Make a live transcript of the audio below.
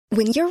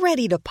When you're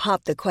ready to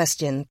pop the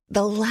question,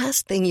 the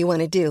last thing you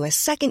want to do is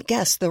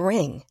second-guess the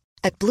ring.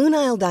 At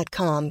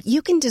BlueNile.com,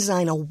 you can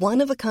design a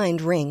one-of-a-kind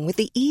ring with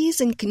the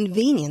ease and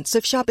convenience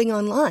of shopping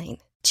online.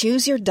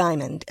 Choose your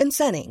diamond and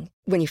setting.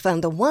 When you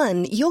find the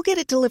one, you'll get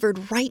it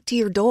delivered right to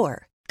your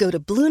door. Go to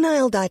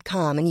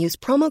BlueNile.com and use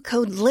promo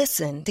code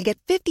LISTEN to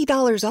get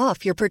 $50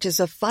 off your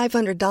purchase of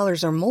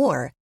 $500 or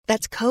more.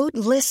 That's code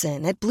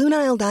LISTEN at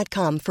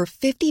BlueNile.com for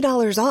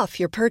 $50 off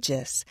your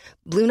purchase.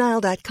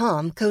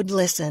 BlueNile.com, code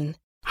LISTEN.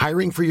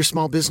 Hiring for your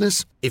small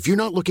business? If you're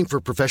not looking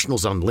for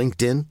professionals on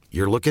LinkedIn,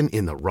 you're looking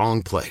in the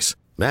wrong place.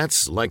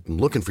 That's like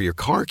looking for your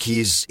car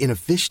keys in a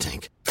fish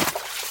tank.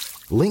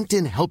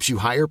 LinkedIn helps you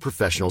hire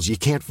professionals you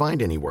can't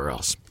find anywhere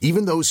else,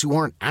 even those who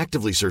aren't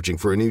actively searching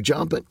for a new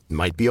job but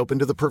might be open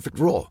to the perfect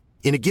role.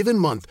 In a given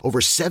month, over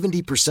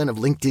 70% of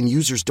LinkedIn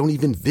users don't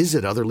even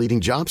visit other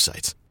leading job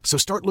sites. So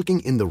start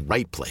looking in the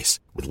right place.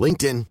 With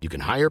LinkedIn, you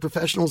can hire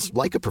professionals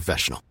like a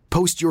professional.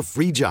 Post your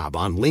free job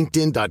on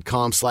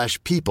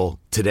linkedin.com/people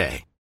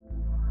today.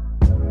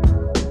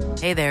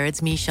 Hey there,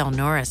 it's Michelle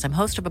Norris. I'm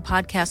host of a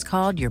podcast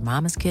called Your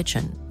Mama's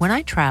Kitchen. When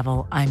I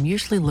travel, I'm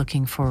usually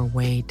looking for a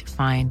way to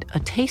find a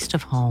taste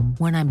of home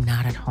when I'm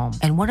not at home.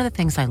 And one of the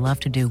things I love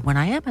to do when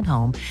I am at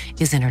home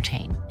is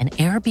entertain. And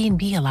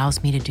Airbnb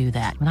allows me to do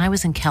that. When I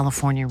was in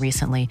California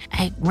recently,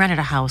 I rented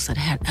a house that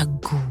had a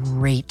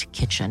great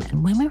kitchen.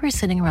 And when we were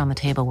sitting around the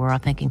table, we were all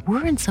thinking,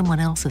 we're in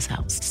someone else's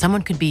house.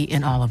 Someone could be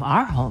in all of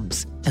our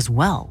homes as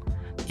well.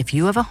 If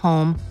you have a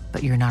home,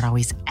 but you're not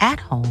always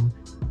at home,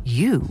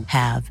 you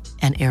have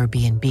an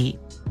Airbnb.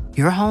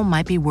 Your home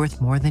might be worth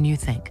more than you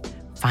think.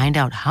 Find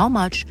out how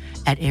much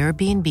at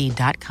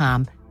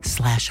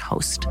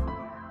airbnb.com/host.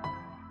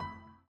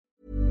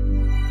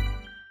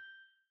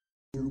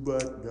 Two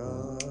black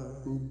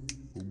guys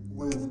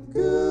with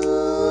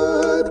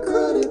good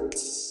credit.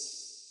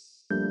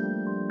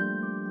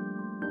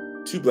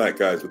 Two Black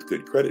Guys with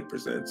Good Credit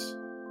presents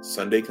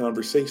Sunday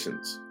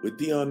Conversations with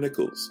Dion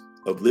Nichols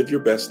of Live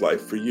Your Best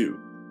Life for You.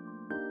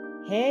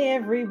 Hey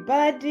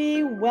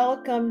everybody,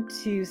 welcome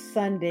to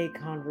Sunday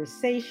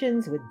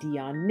Conversations with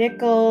Dion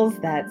Nichols.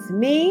 That's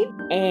me.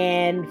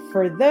 And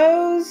for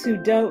those who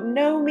don't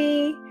know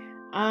me,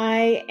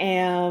 I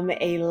am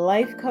a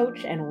life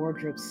coach and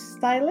wardrobe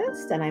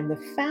stylist, and I'm the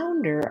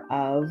founder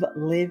of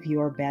Live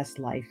Your Best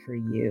Life for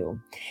You.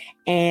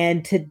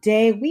 And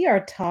today we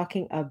are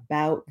talking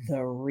about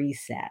the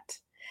reset.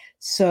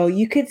 So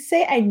you could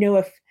say I know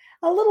a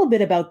little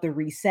bit about the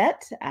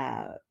reset.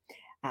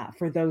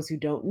 For those who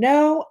don't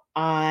know,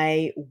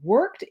 I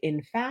worked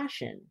in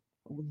fashion,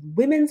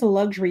 women's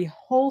luxury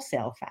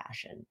wholesale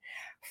fashion,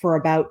 for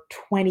about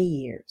 20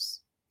 years.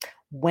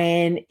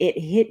 When it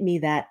hit me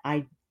that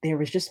there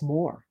was just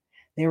more.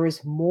 There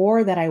was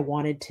more that I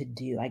wanted to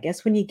do. I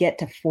guess when you get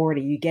to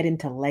 40, you get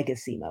into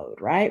legacy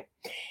mode, right?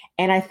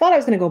 And I thought I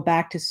was going to go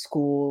back to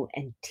school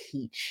and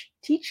teach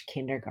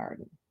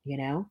kindergarten,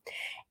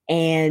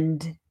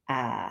 And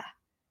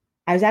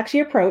I was actually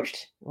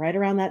approached right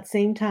around that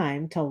same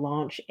time to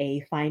launch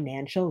a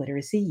financial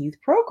literacy youth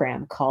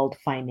program called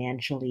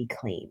Financially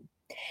Clean.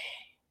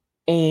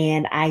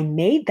 And I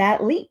made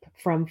that leap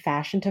from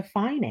fashion to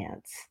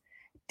finance.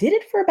 Did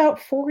it for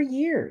about 4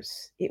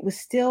 years. It was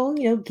still,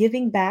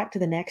 giving back to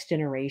the next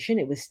generation.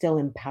 It was still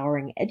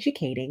empowering,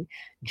 educating,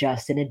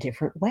 just in a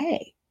different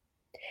way.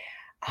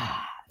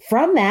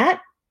 From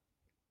that,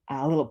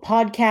 a little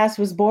podcast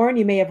was born.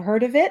 You may have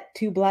heard of it.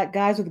 Two Black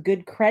Guys with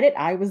Good Credit.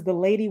 I was the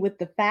lady with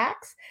the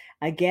facts.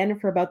 Again,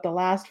 for about the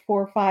last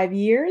 4 or 5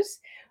 years.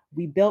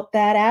 We built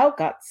that out,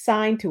 got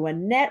signed to a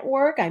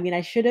network. I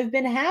should have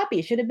been happy.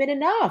 It should have been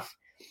enough.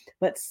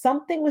 But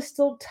something was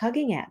still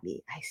tugging at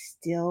me. I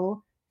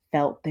still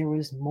felt there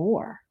was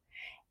more.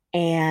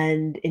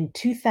 And in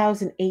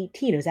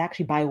 2018, it was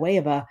actually by way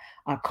of a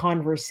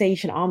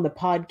conversation on the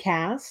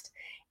podcast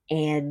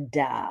and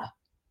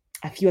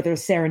a few other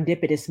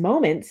serendipitous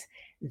moments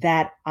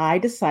that I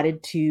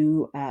decided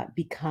to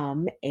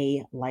become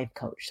a life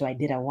coach. So I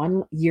did a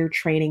 1-year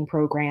training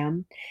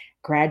program,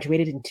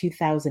 graduated in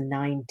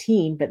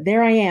 2019, but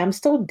there I am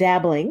still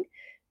dabbling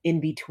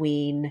in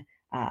between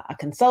a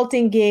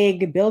consulting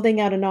gig, building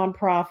out a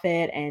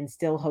nonprofit, and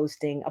still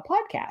hosting a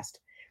podcast.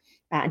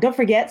 Don't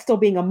forget, still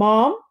being a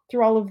mom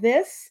through all of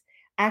this,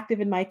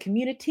 active in my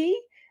community.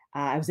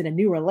 I was in a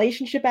new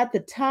relationship at the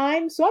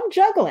time, so I'm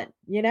juggling,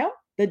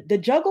 The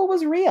juggle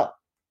was real.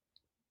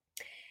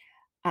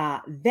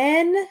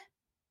 Then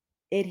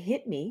it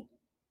hit me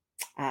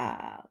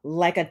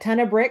like a ton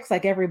of bricks,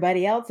 like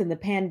everybody else in the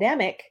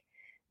pandemic,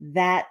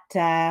 that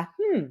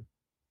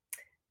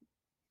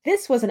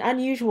this was an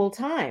unusual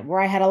time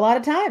where I had a lot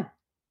of time.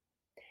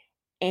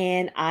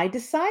 And I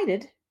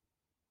decided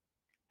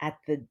I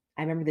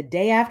remember the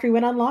day after we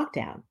went on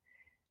lockdown,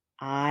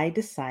 I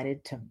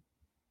decided to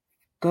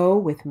go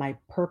with my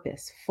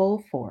purpose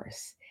full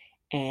force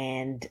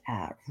and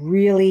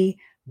really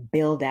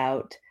build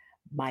out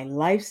my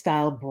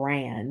lifestyle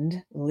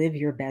brand, Live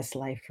Your Best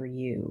Life for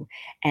You,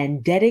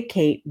 and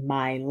dedicate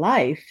my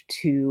life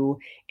to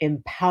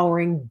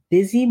empowering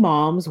busy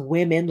moms,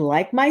 women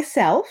like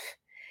myself,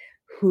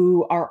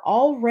 who are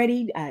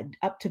already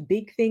up to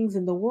big things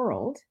in the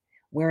world,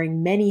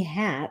 wearing many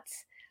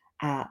hats,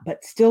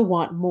 but still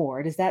want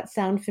more. Does that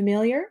sound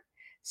familiar?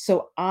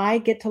 So I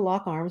get to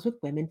lock arms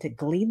with women to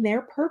glean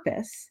their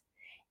purpose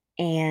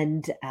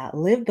and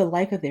live the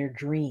life of their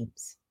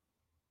dreams.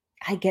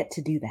 I get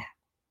to do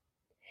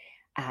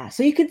that.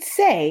 So you could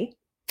say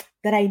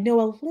that I know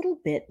a little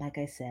bit, like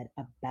I said,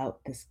 about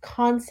this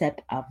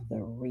concept of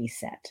the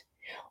reset,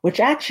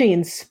 which actually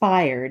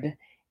inspired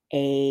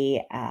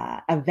a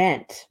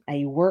event,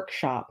 a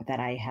workshop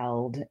that I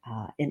held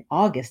in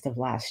August of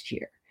last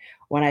year,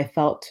 when I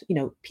felt,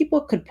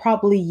 people could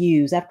probably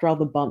use, after all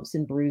the bumps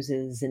and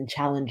bruises and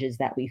challenges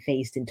that we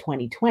faced in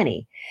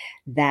 2020,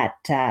 that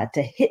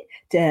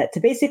to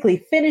basically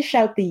finish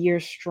out the year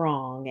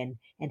strong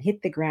and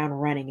hit the ground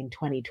running in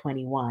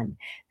 2021,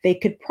 they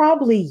could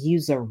probably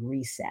use a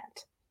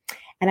reset.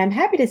 And I'm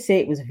happy to say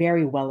it was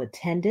very well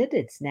attended.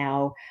 It's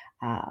now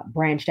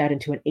branched out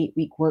into an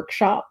 8-week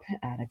workshop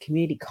at a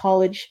community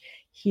college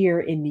here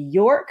in New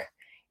York,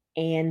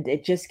 and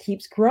it just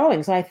keeps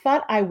growing. So I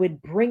thought I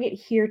would bring it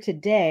here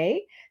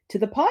today to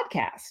the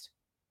podcast.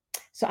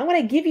 So I'm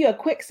going to give you a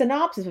quick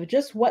synopsis of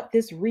just what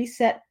this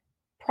reset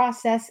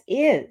process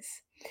is.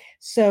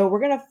 So we're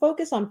going to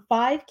focus on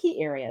 5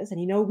 key areas,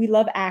 and we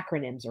love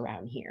acronyms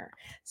around here.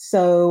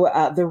 So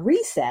the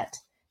reset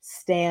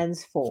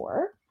stands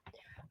for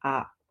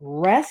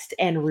rest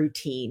and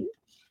routine,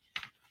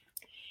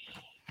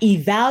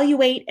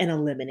 evaluate and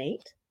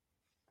eliminate.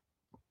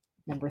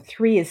 Number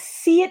 3 is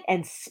see it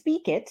and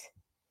speak it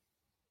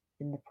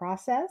in the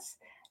process.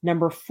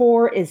 Number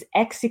 4 is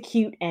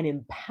execute and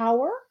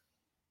empower.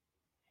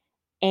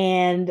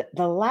 And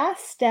the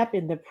last step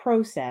in the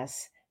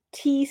process,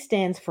 T,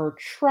 stands for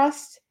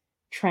trust,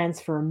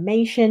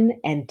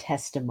 transformation, and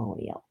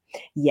testimonial.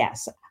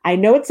 Yes, I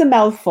know it's a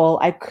mouthful.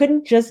 I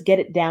couldn't just get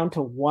it down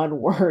to one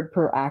word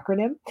per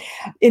acronym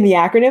in the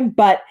acronym,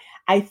 but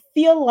I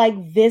feel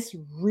like this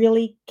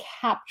really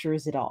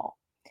captures it all.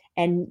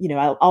 And,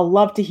 I'll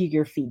love to hear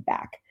your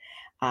feedback.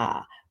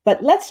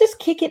 But let's just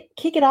kick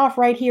it off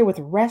right here with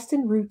rest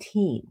and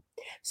routine.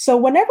 So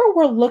whenever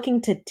we're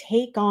looking to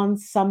take on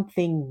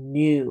something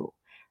new,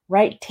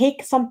 right?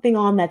 Take something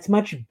on that's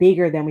much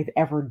bigger than we've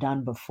ever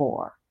done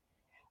before.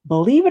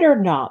 Believe it or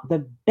not,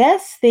 the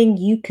best thing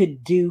you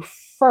could do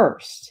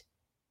first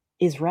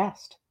is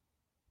rest.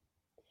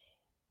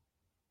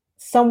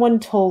 Someone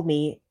told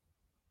me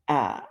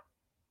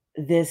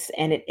this,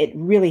 and it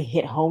really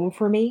hit home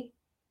for me,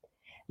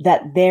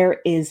 that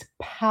there is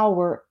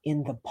power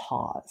in the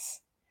pause.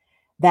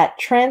 That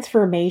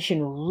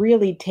transformation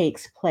really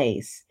takes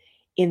place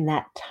in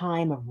that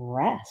time of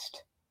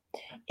rest.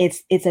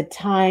 It's a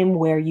time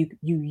where you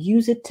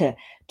use it to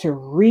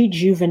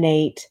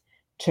rejuvenate,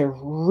 to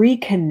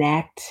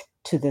reconnect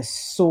to the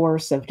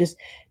source of just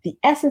the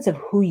essence of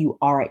who you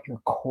are at your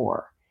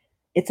core.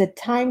 It's a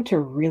time to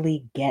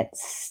really get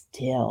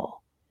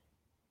still.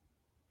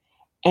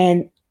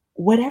 And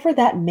whatever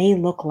that may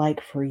look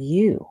like for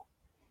you.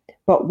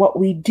 But what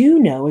we do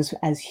know is,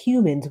 as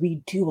humans,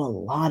 we do a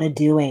lot of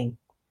doing.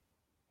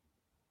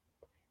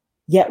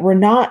 Yet we're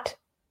not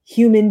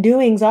human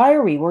doings,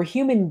 are we? We're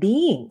human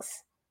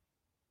beings.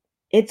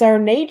 It's our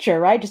nature,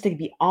 right? Just to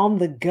be on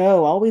the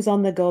go, always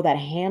on the go, that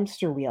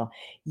hamster wheel.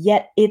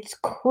 Yet it's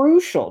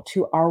crucial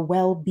to our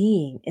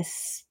well-being,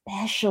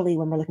 especially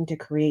when we're looking to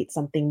create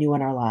something new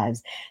in our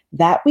lives,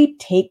 that we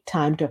take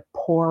time to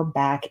pour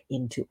back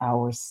into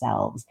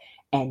ourselves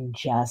and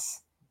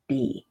just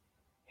be.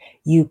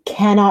 You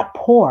cannot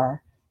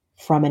pour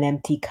from an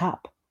empty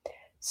cup.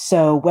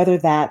 So whether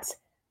that's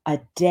a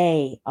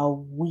day, a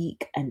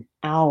week, an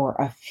hour,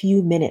 a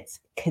few minutes,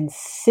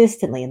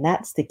 consistently, and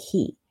that's the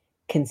key,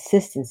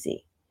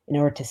 consistency, in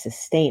order to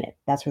sustain it.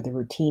 That's where the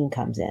routine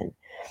comes in.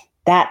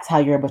 That's how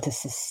you're able to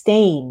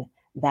sustain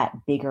that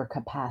bigger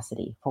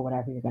capacity for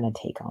whatever you're going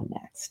to take on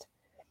next,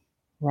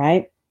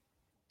 right?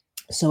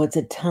 So it's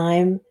a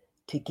time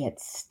to get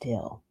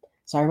still.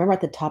 So I remember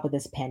at the top of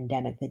this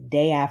pandemic, the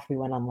day after we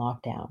went on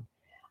lockdown,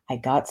 I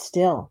got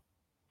still.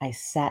 I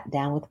sat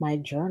down with my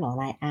journal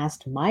and I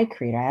asked my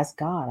creator, I asked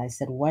God, I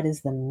said, what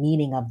is the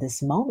meaning of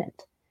this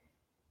moment?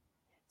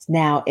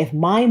 Now, if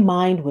my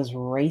mind was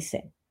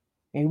racing,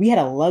 and we had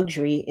a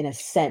luxury in a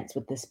sense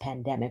with this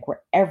pandemic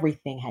where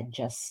everything had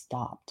just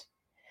stopped.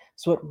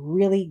 So it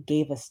really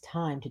gave us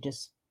time to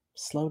just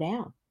slow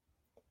down.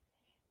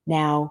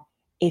 Now,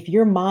 if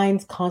your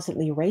mind's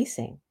constantly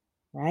racing,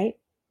 right?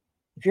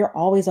 If you're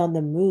always on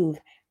the move,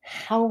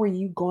 how are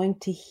you going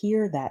to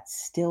hear that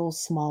still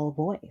small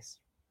voice?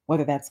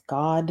 Whether that's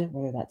God,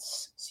 whether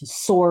that's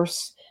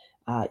source,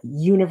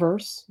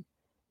 universe,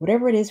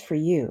 whatever it is for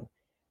you,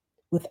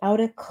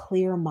 without a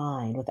clear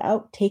mind,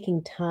 without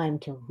taking time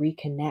to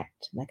reconnect,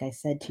 like I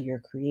said, to your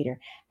creator,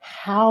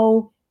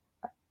 how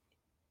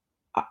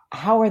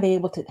are they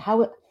able to,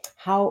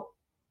 how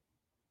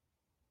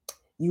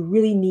you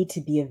really need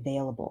to be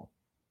available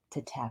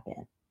to tap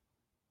in.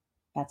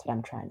 That's what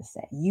I'm trying to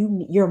say.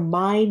 Your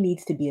mind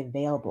needs to be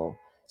available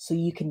so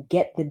you can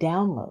get the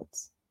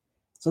downloads.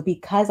 So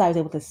because I was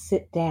able to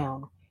sit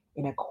down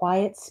in a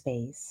quiet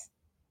space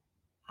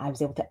I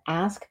was able to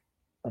ask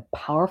the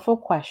powerful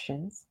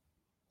questions.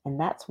 And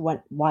that's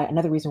why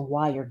another reason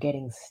why you're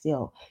getting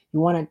still. You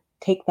want to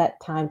take that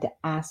time to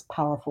ask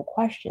powerful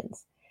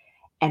questions.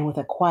 And with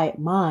a quiet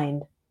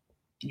mind,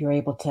 you're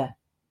able to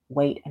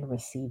wait and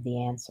receive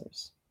the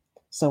answers.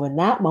 So in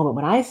that moment,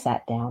 when I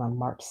sat down on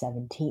March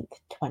 17th,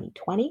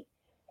 2020,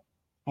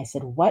 I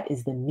said, what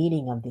is the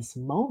meaning of this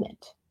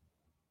moment?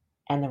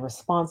 And the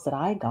response that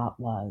I got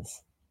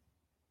was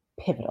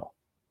pivotal,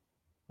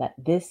 that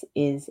this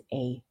is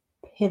a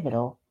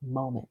pivotal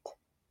moment, ...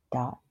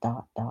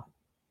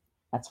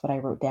 That's what I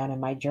wrote down in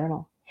my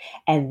journal.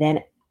 And then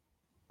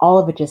all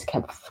of it just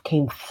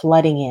came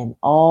flooding in,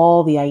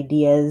 all the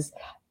ideas,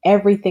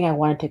 everything I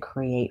wanted to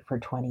create for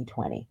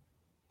 2020.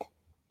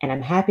 And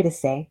I'm happy to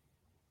say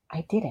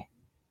I did it.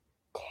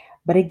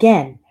 But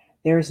again,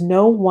 there's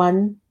no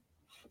one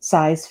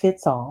size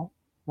fits all,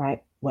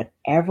 right?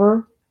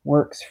 Whatever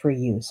works for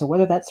you. So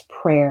whether that's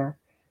prayer,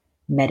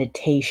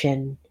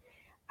 meditation,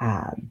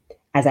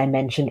 as I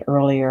mentioned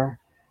earlier,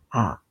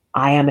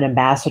 I am an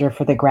ambassador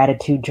for the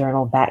Gratitude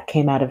Journal. That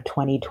came out of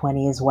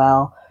 2020 as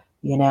well.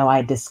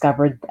 I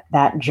discovered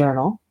that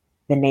journal.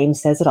 The name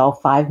says it all,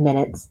 5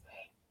 minutes.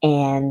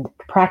 And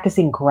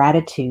practicing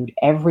gratitude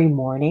every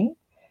morning.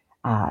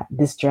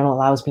 This journal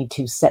allows me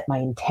to set my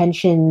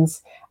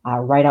intentions,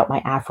 write out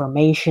my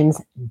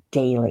affirmations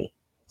daily.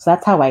 So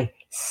that's how I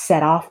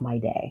set off my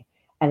day.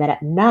 And then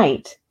at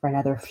night, for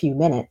another few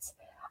minutes,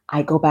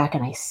 I go back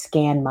and I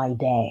scan my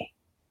day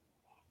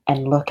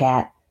and look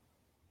at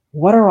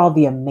what are all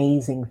the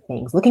amazing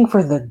things, looking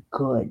for the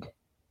good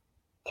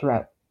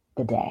throughout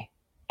the day,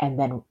 and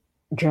then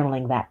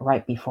journaling that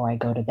right before I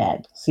go to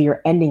bed. So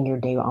you're ending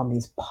your day on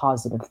these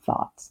positive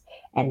thoughts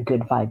and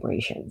good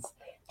vibrations.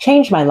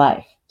 Changed my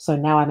life. So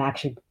now I'm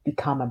actually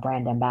become a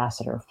brand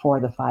ambassador for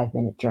the 5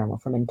 Minute Journal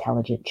from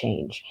Intelligent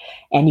Change.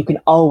 And you can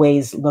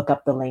always look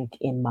up the link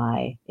in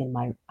my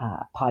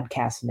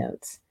podcast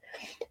notes.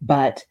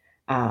 But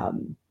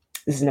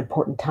this is an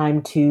important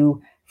time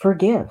to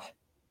forgive.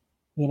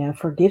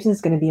 Forgiveness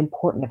is going to be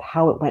important of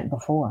how it went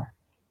before.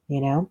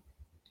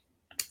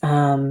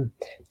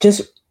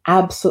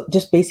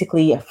 Just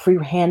basically a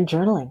freehand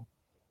journaling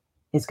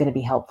is going to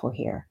be helpful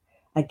here.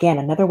 Again,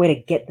 another way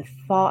to get the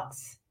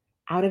thoughts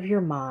out of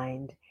your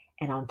mind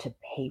and onto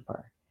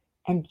paper,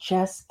 and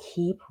just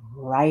keep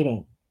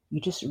writing.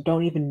 You just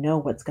don't even know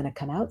what's going to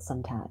come out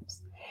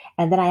sometimes.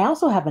 And then I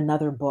also have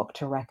another book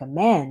to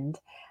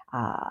recommend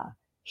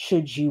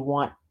should you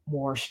want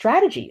more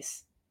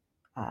strategies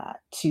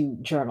to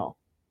journal,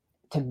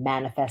 to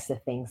manifest the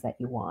things that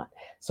you want.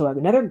 So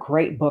another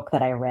great book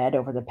that I read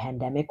over the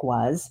pandemic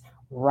was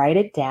Write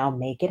It Down,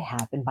 Make It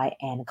Happen by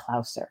Ann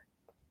Clouser.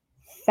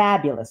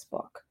 Fabulous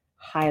book.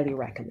 Highly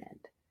recommend.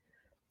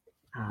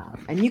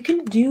 And you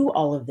can do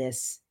all of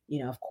this,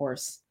 of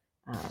course,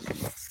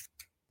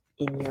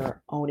 in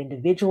your own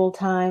individual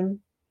time.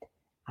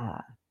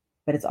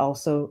 But it's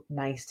also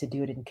nice to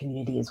do it in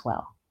community as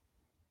well.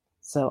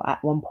 So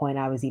at one point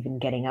I was even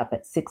getting up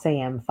at 6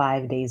 a.m.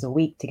 5 days a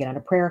week to get on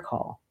a prayer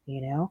call.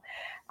 You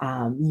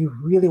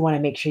really want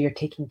to make sure you're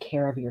taking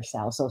care of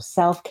yourself. So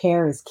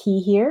self-care is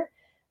key here.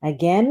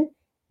 Again,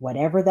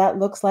 whatever that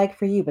looks like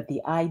for you. But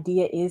the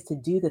idea is to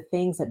do the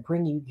things that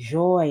bring you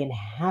joy and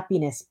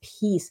happiness,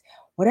 peace,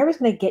 whatever's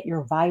going to get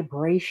your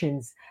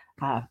vibrations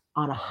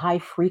on a high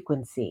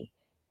frequency.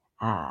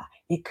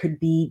 It could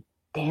be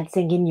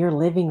dancing in your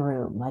living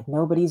room like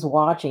nobody's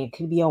watching. It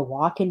could be a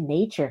walk in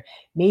nature.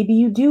 Maybe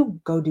you do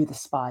go do the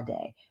spa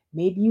day.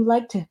 Maybe you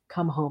like to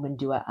come home and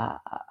do a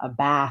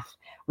bath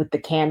with the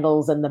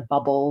candles and the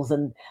bubbles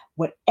and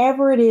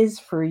whatever it is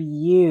for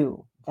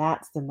you.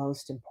 That's the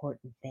most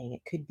important thing.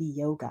 It could be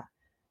yoga,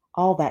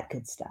 all that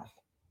good stuff.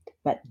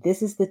 But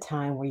this is the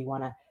time where you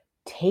want to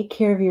take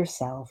care of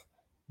yourself,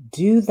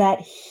 do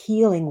that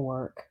healing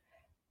work.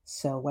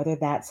 So whether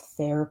that's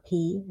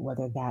therapy,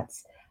 whether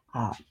that's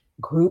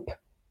group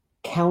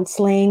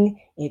counseling,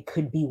 it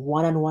could be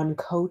one-on-one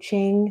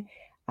coaching,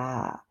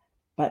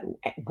 but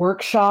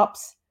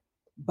workshops.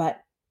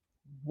 But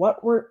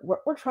what we're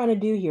trying to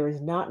do here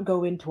is not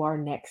go into our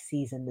next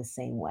season the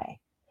same way.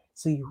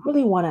 So you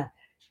really want to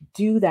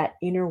do that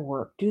inner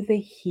work, do the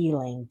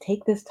healing,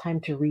 take this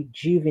time to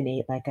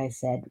rejuvenate. Like I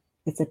said,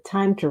 it's a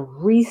time to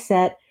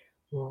reset,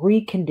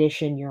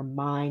 recondition your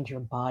mind, your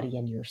body,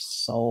 and your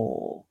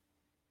soul.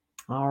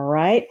 All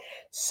right.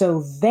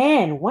 So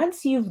then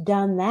once you've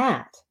done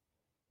that,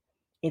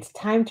 it's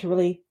time to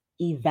really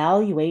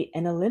evaluate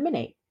and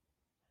eliminate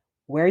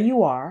where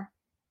you are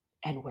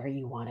and where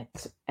you want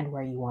it and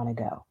where you want to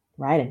go,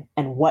 right?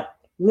 And what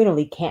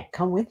literally can't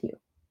come with you,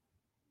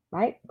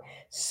 right?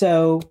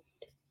 So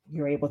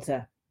you're able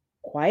to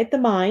quiet the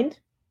mind,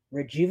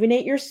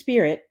 rejuvenate your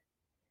spirit.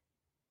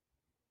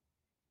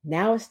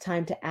 Now it's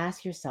time to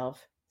ask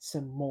yourself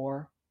some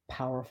more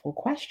powerful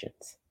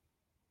questions.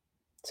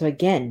 So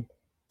again,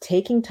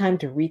 taking time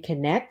to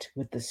reconnect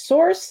with the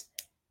source,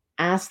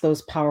 ask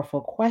those powerful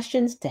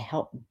questions to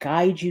help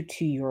guide you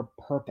to your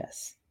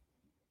purpose.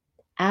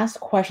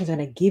 Ask questions that are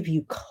going to give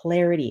you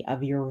clarity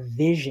of your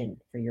vision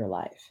for your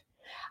life.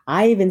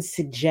 I even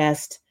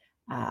suggest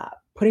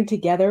putting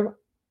together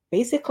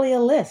basically a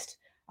list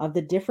of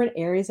the different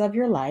areas of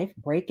your life.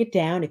 Break it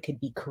down. It could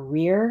be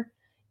career,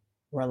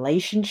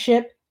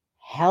 relationship,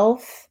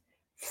 health,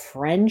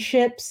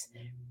 friendships.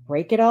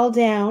 Break it all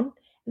down.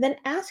 And then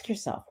ask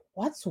yourself,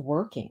 what's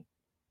working?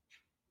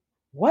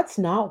 What's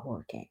not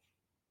working?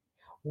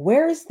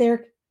 Where is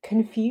there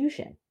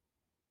confusion,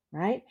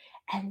 right?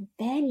 And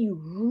then you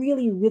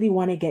really, really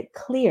want to get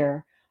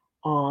clear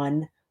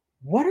on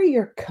what are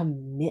your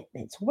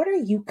commitments? What are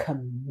you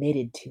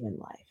committed to in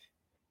life?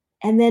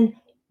 And then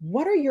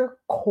what are your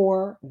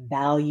core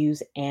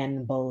values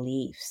and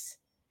beliefs,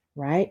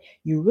 right?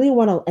 You really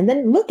want to, and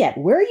then look at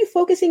where are you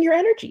focusing your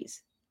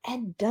energies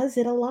and does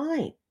it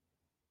align?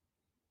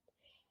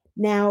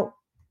 Now,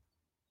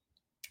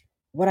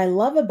 what I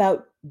love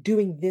about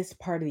doing this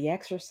part of the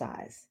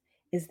exercise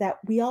is that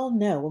we all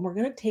know when we're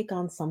going to take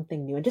on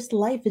something new, and just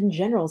life in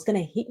general is going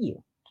to hit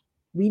you.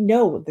 We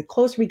know the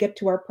closer we get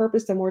to our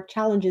purpose, the more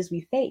challenges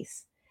we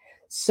face.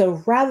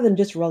 So rather than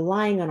just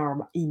relying on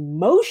our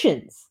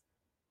emotions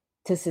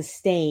to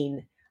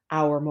sustain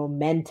our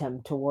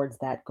momentum towards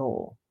that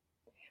goal,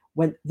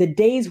 when the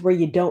days where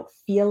you don't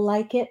feel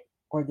like it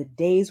or the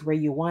days where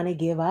you want to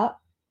give up,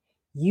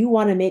 you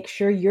want to make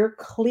sure you're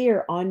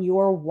clear on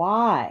your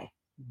why.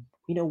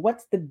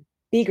 What's the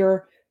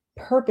bigger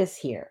purpose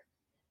here?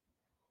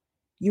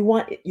 You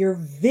want your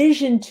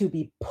vision to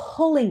be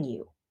pulling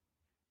you,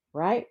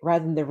 right?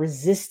 Rather than the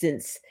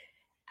resistance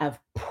of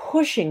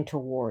pushing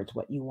towards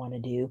what you want to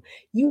do.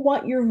 You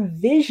want your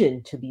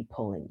vision to be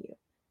pulling you.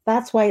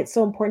 That's why it's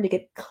so important to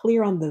get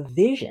clear on the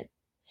vision.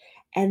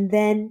 And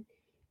then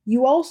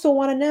you also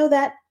want to know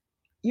that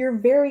you're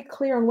very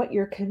clear on what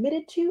you're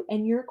committed to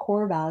and your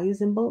core values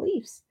and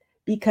beliefs,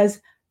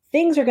 because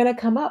things are going to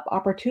come up,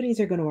 opportunities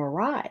are going to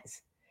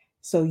arise.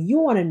 So you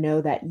want to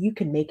know that you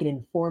can make an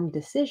informed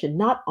decision,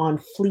 not on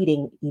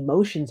fleeting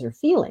emotions or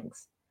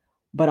feelings,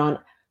 but on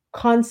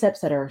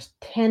concepts that are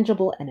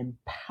tangible and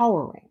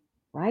empowering,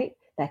 right?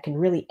 That can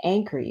really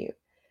anchor you.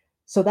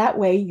 So that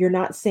way you're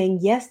not saying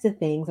yes to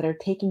things that are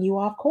taking you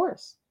off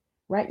course,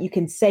 right? You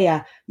can say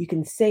a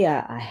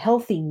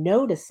healthy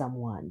no to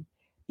someone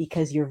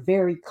because you're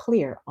very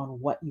clear on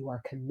what you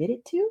are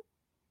committed to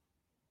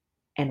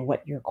and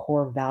what your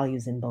core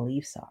values and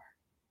beliefs are.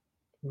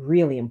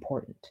 Really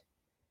important.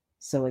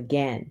 So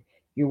again,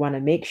 you want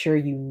to make sure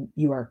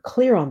you are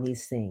clear on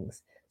these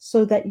things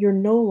so that you're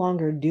no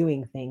longer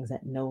doing things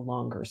that no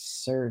longer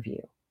serve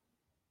you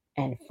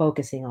and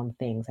focusing on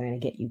things that are going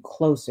to get you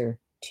closer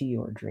to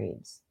your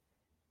dreams.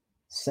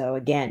 So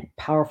again,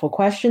 powerful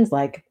questions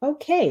like,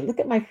 okay, look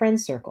at my friend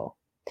circle.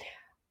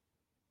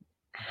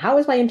 How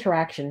is my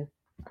interaction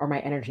or my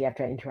energy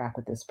after I interact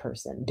with this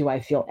person? Do I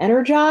feel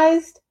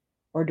energized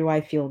or do I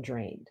feel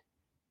drained?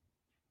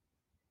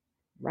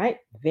 Right?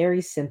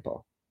 Very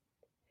simple.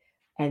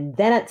 And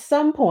then at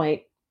some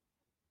point,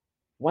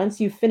 once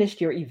you've finished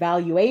your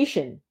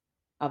evaluation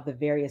of the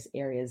various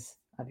areas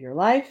of your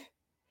life,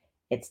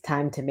 it's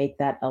time to make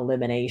that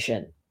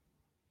elimination.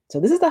 So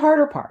this is the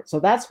harder part. So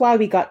that's why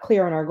we got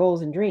clear on our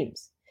goals and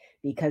dreams,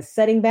 because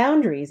setting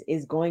boundaries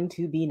is going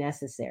to be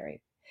necessary.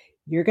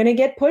 You're going to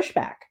get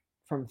pushback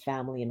from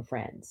family and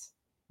friends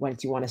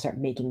once you want to start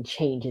making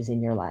changes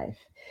in your life.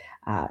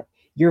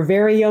 Your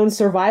very own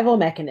survival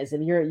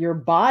mechanism, your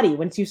body,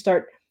 once you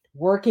start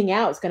working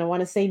out, it's going to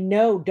want to say,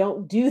 no,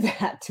 don't do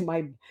that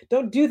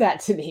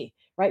to me,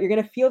 right? You're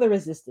going to feel the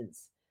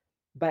resistance.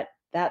 But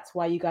that's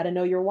why you got to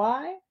know your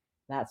why.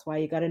 That's why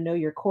you got to know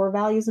your core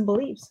values and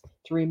beliefs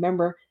to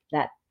remember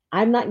that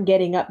I'm not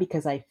getting up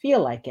because I feel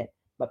like it,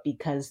 but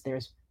because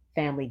there's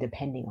family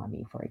depending on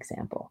me, for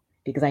example.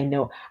 Because I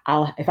know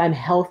if I'm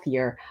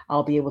healthier,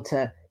 I'll be able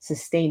to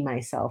sustain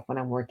myself when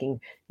I'm working,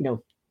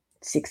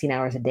 16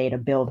 hours a day to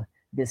build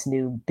this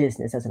new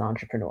business as an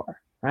entrepreneur,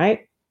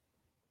 right?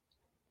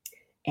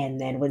 And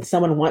then when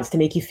someone wants to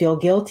make you feel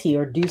guilty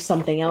or do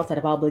something else out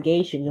of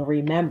obligation, you'll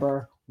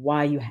remember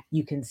why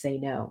you can say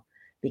no,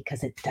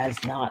 because it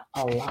does not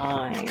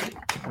align,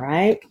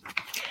 right?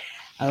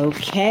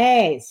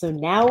 Okay, so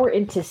now we're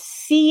into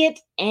see it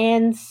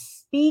and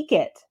speak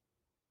it.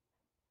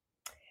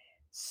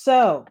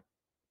 So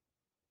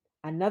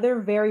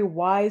another very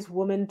wise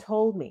woman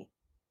told me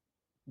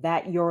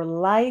that your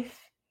life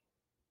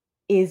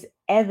is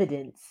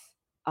evidence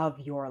of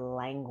your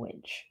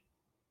language.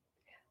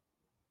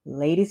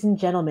 Ladies and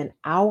gentlemen,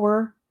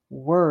 our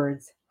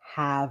words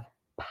have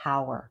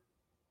power.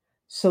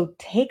 So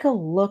take a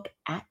look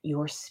at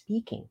your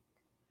speaking.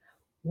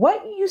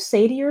 What you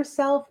say to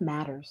yourself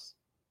matters.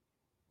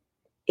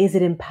 Is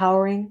it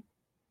empowering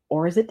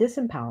or is it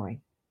disempowering?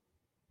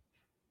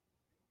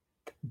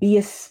 Be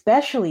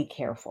especially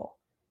careful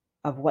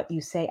of what you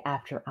say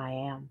after I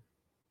am.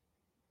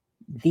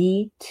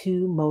 The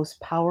two most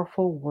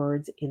powerful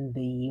words in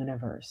the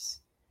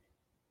universe.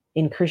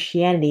 In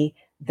Christianity,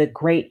 the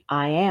great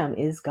I am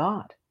is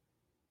God.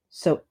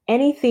 So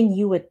anything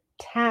you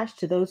attach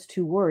to those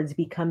two words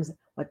becomes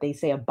what they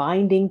say, a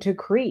binding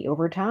decree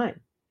over time.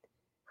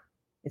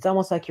 It's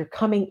almost like you're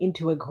coming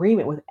into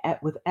agreement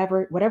with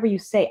whatever you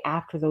say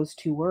after those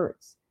two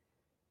words.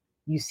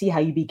 you see how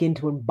you begin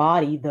to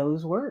embody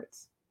those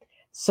words.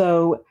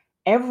 So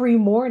every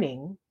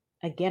morning,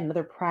 again,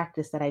 another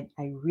practice that I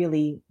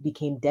really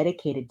became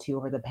dedicated to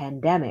over the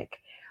pandemic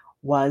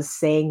was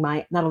saying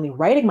not only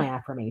writing my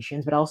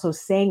affirmations, but also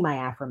saying my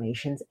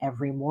affirmations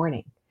every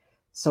morning.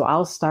 So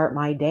I'll start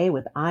my day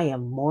with, I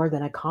am more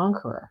than a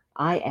conqueror.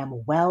 I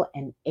am well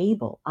and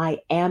able. I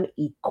am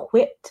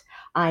equipped.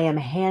 I am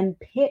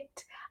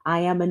handpicked. I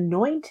am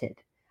anointed.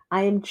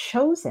 I am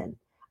chosen.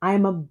 I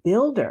am a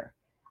builder.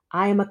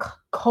 I am a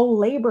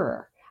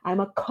co-laborer. I'm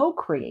a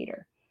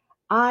co-creator.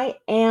 I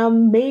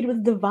am made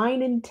with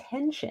divine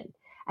intention.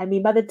 I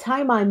mean, by the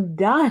time I'm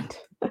done,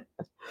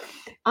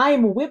 I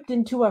am whipped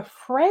into a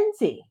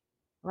frenzy,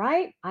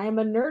 right? I am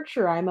a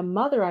nurturer. I'm a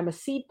mother. I'm a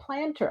seed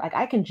planter. Like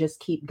I can just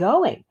keep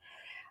going.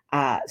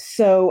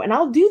 And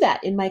I'll do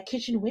that in my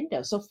kitchen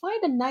window. So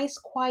find a nice,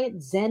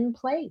 quiet, Zen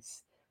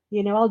place.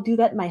 I'll do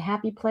that in my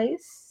happy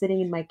place,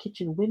 sitting in my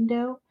kitchen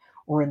window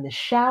or in the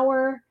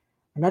shower,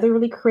 another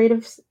really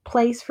creative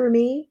place for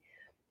me.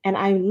 And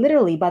I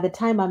literally, by the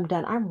time I'm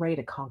done, I'm ready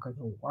to conquer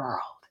the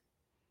world.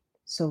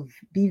 So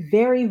be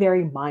very,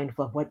 very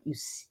mindful of what you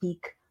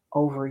speak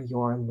over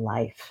your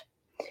life.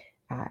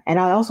 And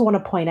I also want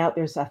to point out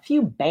there's a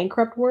few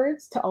bankrupt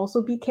words to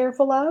also be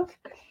careful of.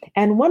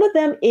 And one of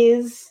them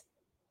is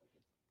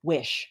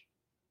wish.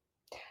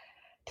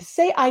 To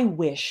say I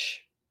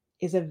wish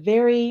is a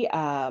very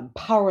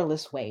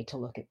powerless way to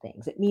look at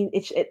things. It means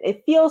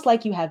it feels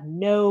like you have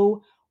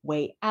no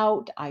way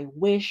out. I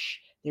wish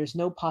there's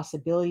no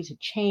possibility to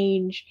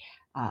change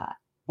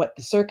what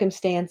the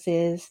circumstance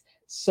is.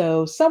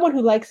 So someone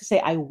who likes to say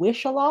I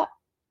wish a lot,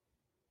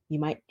 you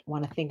might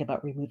want to think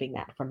about removing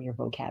that from your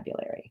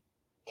vocabulary.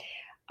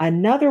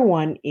 Another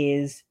one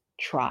is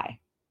try.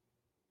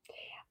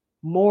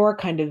 More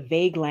kind of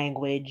vague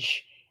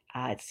language.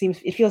 It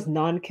feels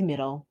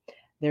non-committal.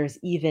 There's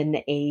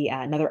even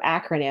another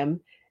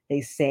acronym.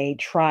 They say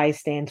TRY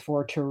stands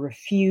for to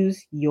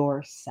refuse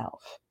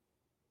yourself.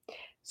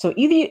 So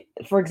either,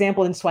 for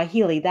example, in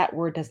Swahili, that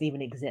word doesn't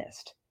even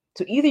exist.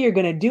 So either you're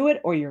going to do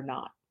it or you're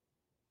not,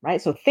 right?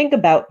 So think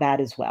about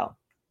that as well.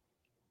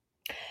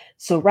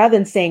 So rather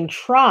than saying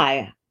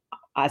try,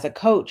 as a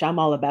coach, I'm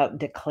all about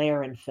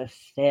declare and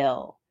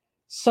fulfill.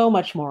 So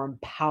much more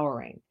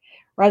empowering.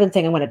 Rather than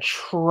saying I'm going to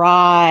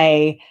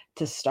try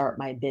to start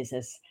my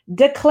business,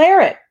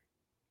 declare it.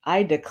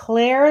 I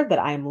declare that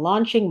I'm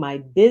launching my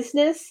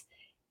business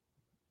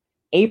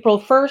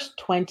April 1st,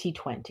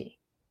 2020.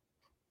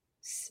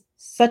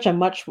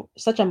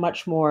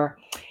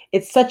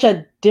 It's such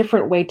a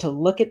different way to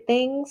look at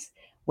things.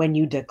 When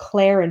you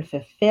declare and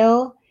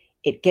fulfill,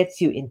 it gets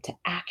you into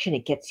action.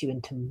 It gets you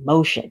into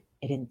motion.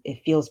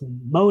 It feels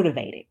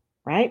motivating,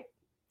 right?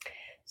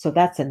 So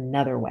that's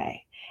another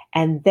way.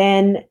 And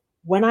then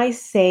when I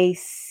say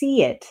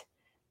see it,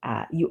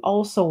 you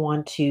also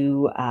want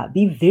to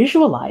be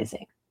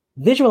visualizing.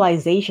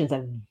 Visualization is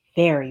a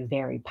very,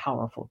 very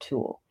powerful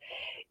tool.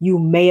 You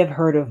may have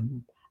heard of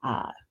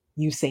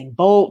Usain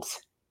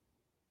Bolt,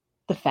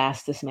 the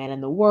fastest man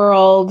in the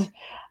world.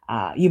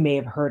 You may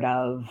have heard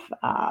of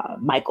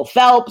Michael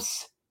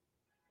Phelps,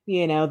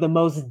 the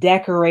most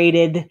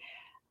decorated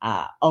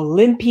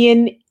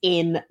Olympian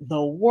in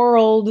the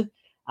world,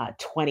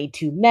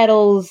 22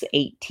 medals,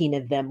 18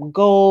 of them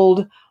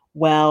gold.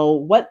 Well,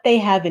 what they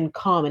have in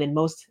common, and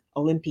most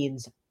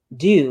Olympians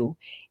do,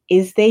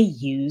 is they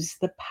use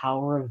the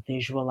power of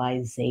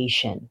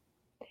visualization.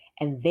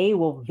 And they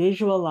will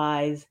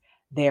visualize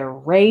their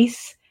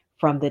race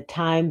from the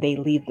time they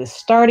leave the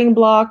starting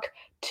block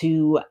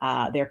to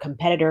their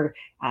competitor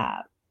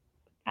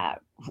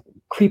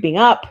creeping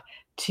up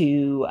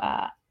to,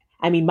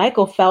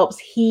 Michael Phelps,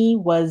 he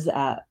has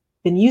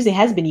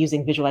been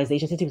using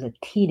visualization since he was a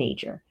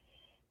teenager.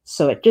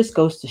 So it just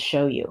goes to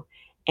show you.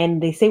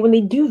 And they say when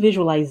they do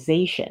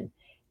visualization,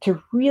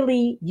 to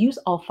really use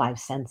all five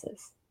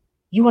senses.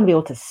 You want to be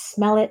able to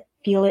smell it,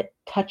 feel it,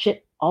 touch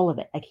it, all of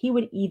it. Like he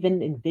would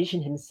even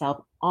envision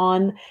himself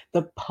on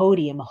the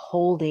podium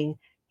holding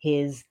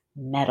his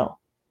medal,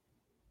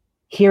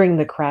 hearing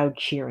the crowd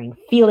cheering,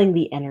 feeling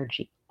the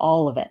energy,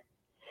 all of it.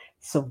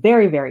 So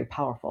very, very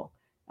powerful,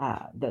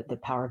 the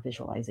power of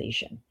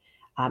visualization.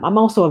 I'm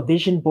also a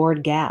vision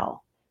board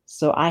gal.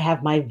 So I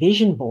have my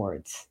vision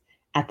boards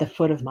at the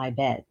foot of my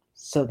bed.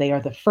 So they are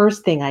the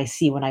first thing I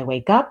see when I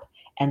wake up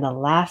and the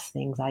last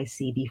things I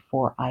see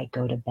before I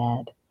go to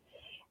bed.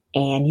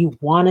 And you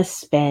want to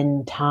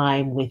spend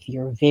time with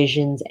your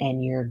visions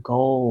and your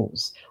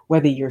goals,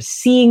 whether you're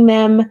seeing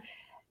them,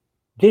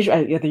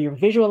 whether you're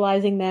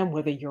visualizing them,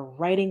 whether you're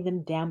writing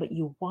them down, but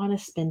you want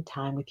to spend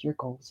time with your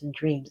goals and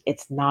dreams.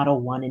 It's not a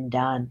one and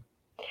done.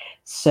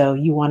 So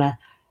you want to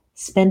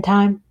spend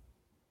time.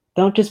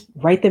 Don't just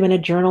write them in a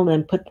journal and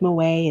then put them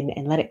away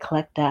and let it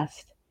collect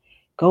dust.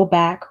 Go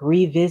back,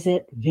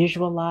 revisit,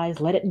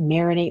 visualize, let it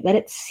marinate, let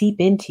it seep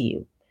into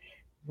you,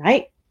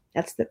 right?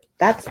 That's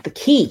the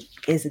key,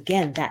 is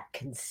again, that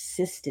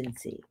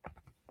consistency.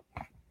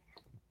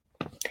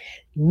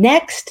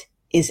 Next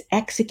is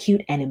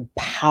execute and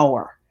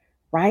empower,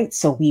 right?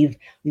 So we've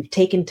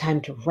taken time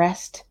to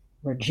rest,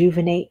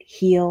 rejuvenate,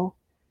 heal.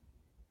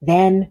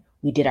 Then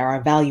we did our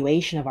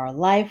evaluation of our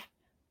life,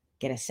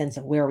 get a sense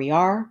of where we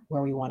are,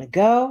 where we want to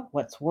go,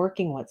 what's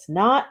working, what's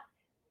not,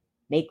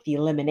 make the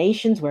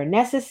eliminations where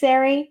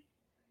necessary.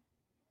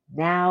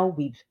 Now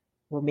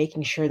we're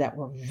making sure that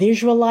we're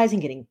visualizing,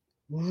 getting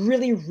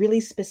really, really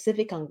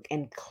specific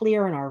and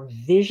clear on our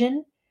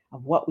vision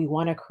of what we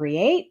want to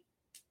create.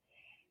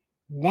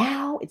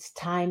 Now it's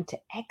time to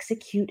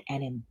execute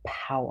and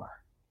empower.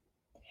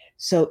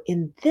 So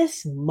in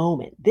this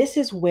moment, this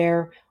is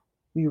where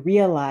we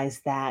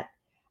realize that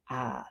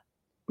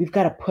we've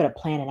got to put a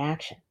plan in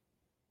action.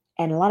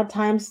 And a lot of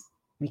times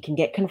we can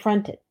get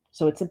confronted.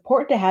 So it's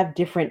important to have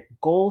different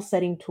goal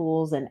setting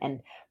tools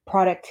and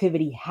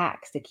productivity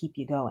hacks to keep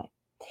you going.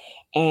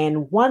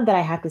 And one that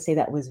I have to say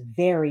that was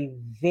very,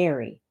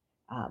 very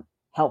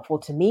helpful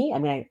to me. I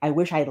mean, I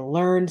wish I'd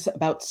learned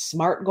about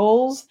SMART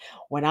goals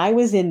when I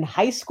was in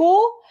high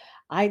school.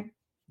 I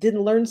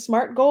didn't learn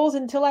SMART goals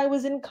until I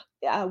was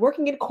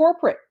working in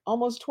corporate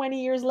almost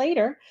 20 years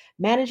later,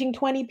 managing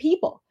 20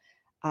 people.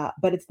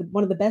 But it's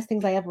one of the best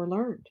things I ever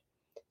learned.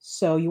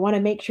 So you want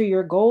to make sure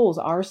your goals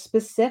are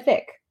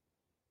specific,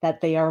 that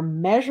they are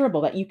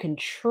measurable, that you can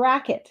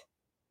track it,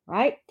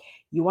 right?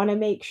 You want to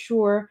make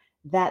sure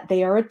that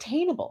they are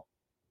attainable.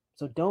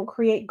 So don't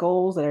create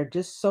goals that are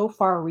just so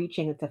far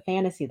reaching, it's a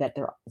fantasy that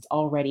it's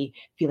already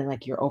feeling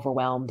like you're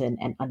overwhelmed and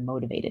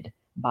unmotivated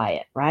by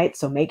it, right?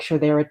 So make sure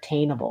they're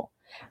attainable.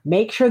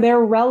 Make sure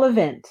they're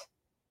relevant.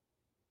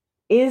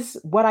 Is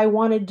what I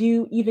want to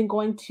do even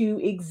going to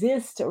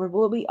exist, or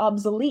will it be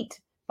obsolete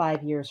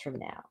 5 years from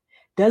now?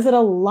 Does it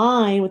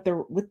align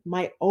with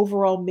my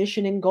overall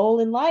mission and goal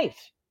in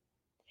life?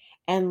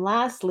 And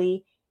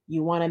lastly,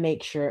 you want to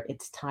make sure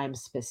it's time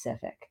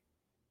specific.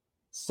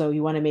 So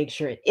you want to make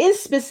sure it is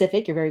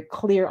specific. You're very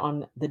clear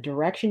on the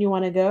direction you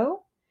want to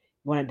go.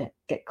 You want to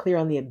get clear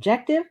on the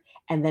objective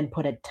and then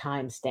put a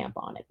time stamp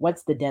on it.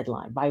 What's the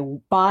deadline?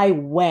 By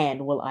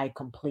when will I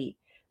complete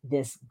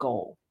this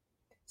goal?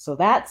 So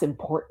that's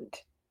important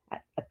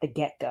at the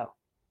get-go.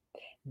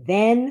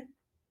 Then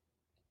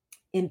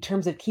in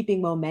terms of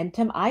keeping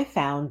momentum, I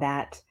found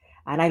that,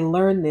 and I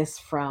learned this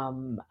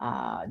from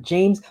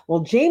James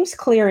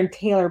Clear and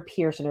Taylor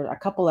Pearson are a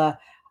couple of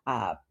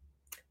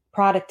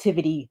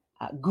productivity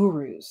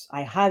gurus.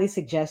 I highly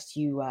suggest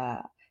you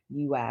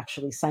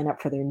actually sign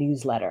up for their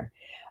newsletter.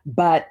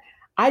 But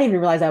I didn't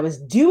even realize I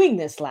was doing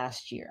this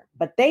last year,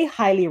 but they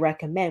highly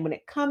recommend when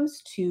it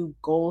comes to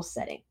goal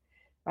setting,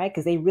 right?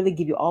 Because they really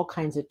give you all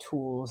kinds of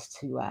tools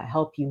to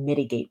help you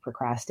mitigate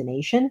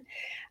procrastination.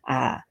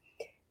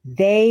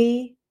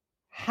 They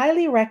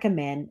highly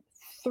recommend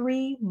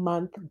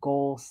 3-month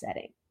goal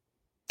setting.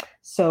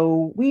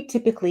 So we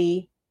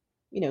typically,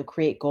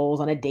 create goals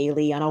on a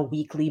daily, on a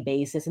weekly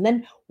basis. And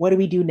then what do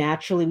we do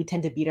naturally? We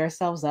tend to beat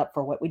ourselves up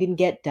for what we didn't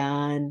get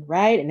done,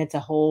 right? And it's a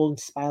whole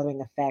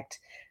spiraling effect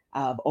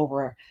of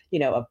over,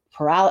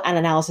 an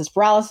analysis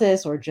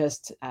paralysis, or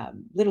just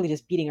literally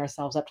just beating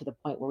ourselves up to the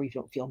point where we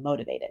don't feel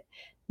motivated.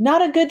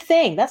 Not a good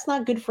thing. That's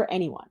not good for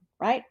anyone,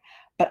 right?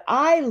 But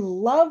I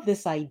love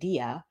this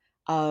idea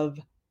of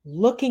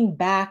looking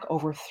back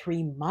over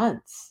 3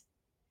 months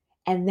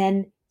and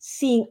then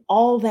seeing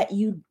all that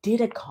you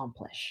did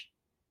accomplish.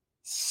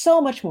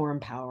 So much more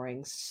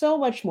empowering, so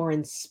much more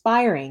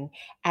inspiring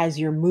as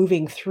you're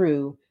moving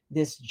through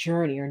this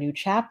journey or new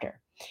chapter.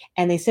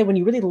 And they said when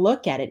you really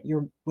look at it,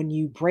 when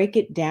you break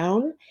it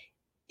down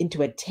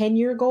into a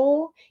 10-year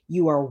goal,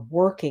 you are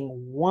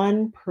working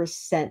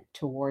 1%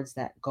 towards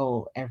that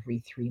goal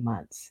every 3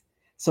 months.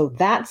 So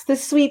that's the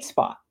sweet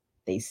spot,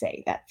 they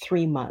say, that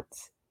 3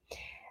 months.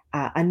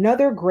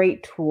 Another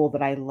great tool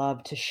that I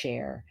love to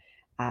share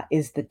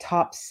is the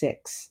top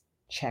 6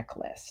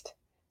 checklist.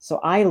 So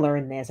I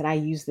learned this and I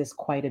use this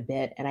quite a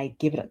bit, and I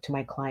give it up to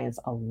my clients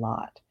a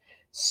lot.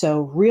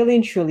 So really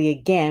and truly,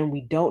 again,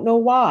 we don't know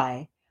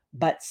why,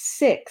 but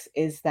 6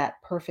 is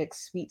that perfect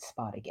sweet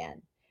spot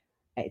again.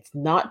 It's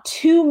not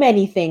too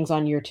many things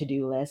on your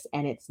to-do list,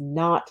 and it's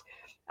not,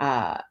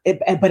 but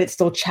it's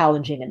still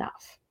challenging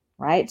enough,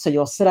 right? So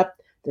you'll set up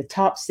the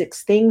top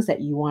 6 things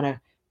that you want to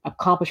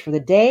accomplish for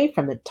the day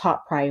from the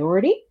top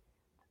priority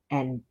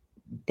and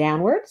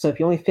downward. So if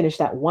you only finish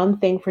that one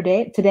thing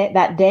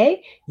that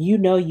day,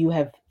 you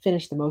have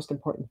finished the most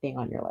important thing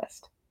on your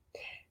list.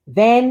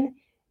 Then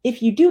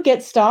if you do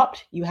get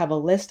stopped, you have a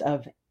list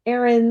of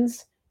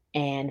errands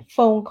and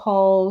phone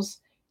calls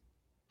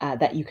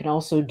that you can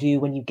also do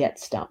when you get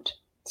stumped.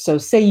 So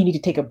say you need to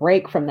take a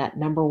break from that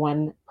number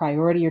 1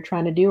 priority you're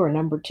trying to do, or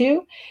number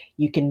 2,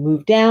 you can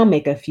move down,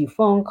 make a few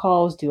phone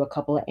calls, do a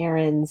couple of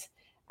errands,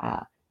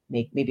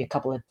 make maybe a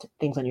couple of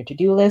things on your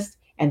to-do list,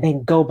 and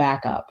then go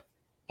back up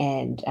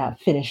and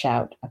finish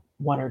out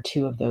 1 or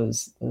 2 of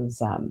those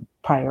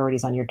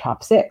priorities on your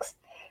top 6.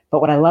 But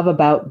what I love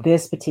about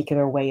this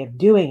particular way of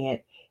doing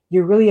it,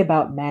 you're really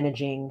about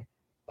managing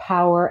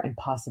power and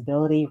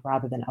possibility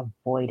rather than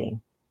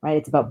avoiding, right?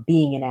 It's about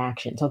being in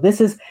action. So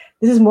this is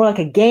more like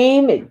a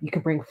game. You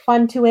can bring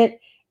fun to it,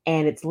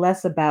 and it's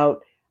less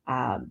about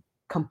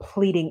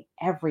completing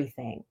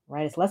everything,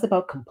 right? It's less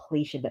about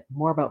completion, but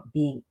more about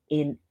being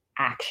in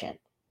action.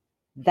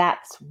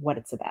 That's what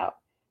it's about.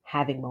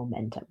 having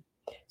momentum.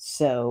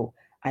 So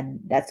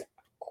that's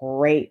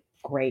great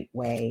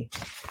way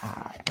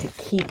to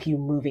keep you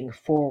moving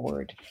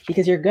forward,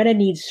 because you're going to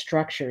need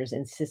structures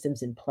and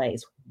systems in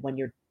place when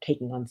you're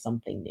taking on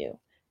something new,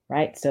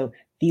 right? So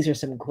these are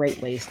some great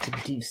ways to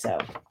do so.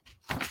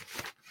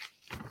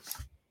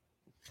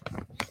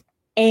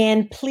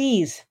 And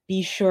please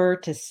be sure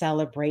to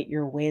celebrate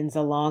your wins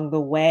along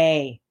the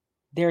way.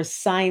 There's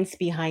science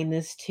behind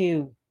this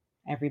too,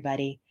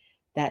 everybody,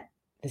 that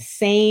the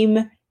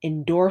same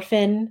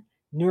endorphin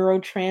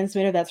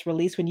neurotransmitter that's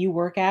released when you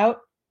work out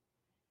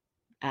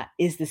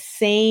is the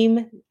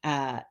same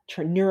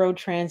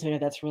neurotransmitter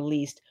that's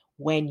released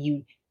when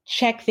you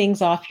check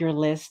things off your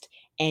list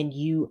and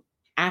you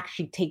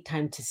actually take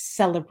time to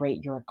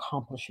celebrate your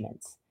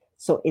accomplishments.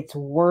 So it's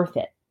worth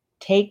it.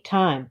 Take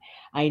time.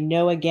 I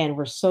know, again,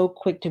 we're so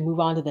quick to move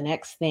on to the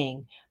next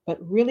thing, but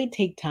really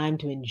take time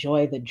to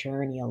enjoy the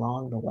journey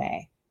along the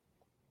way.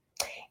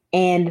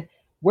 And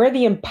where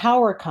the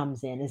empower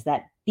comes in is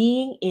that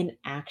being in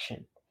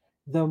action.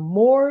 The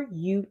more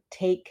you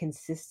take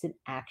consistent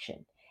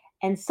action,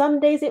 and some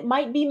days it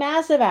might be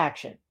massive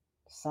action,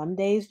 some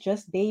days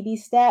just baby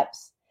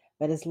steps,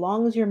 but as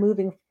long as you're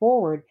moving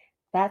forward,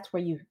 that's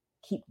where you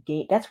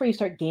that's where you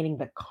start gaining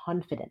the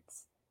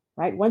confidence,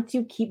 right? Once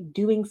you keep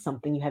doing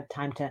something, you have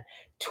time to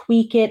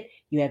tweak it,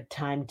 you have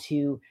time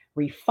to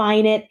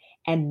refine it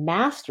and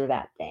master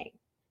that thing,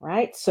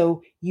 right?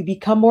 So you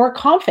become more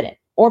confident.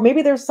 Or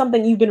maybe there's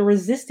something you've been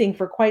resisting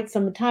for quite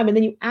some time and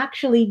then you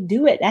actually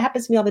do it. That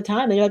happens to me all the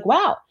time. And you're like,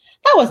 wow,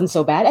 that wasn't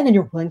so bad. And then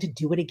you're willing to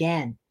do it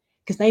again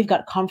because now you've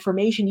got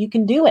confirmation you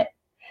can do it.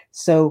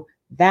 So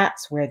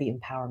that's where the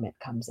empowerment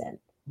comes in,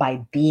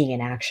 by being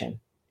in action.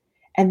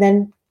 And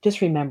then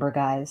just remember,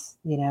 guys,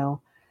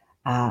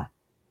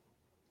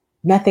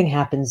 nothing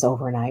happens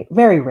overnight,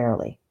 very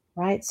rarely,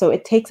 right? So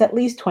it takes at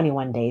least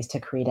 21 days to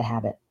create a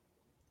habit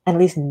and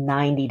at least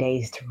 90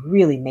 days to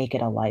really make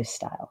it a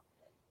lifestyle.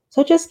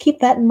 So just keep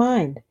that in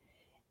mind.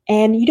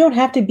 And you don't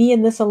have to be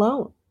in this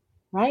alone,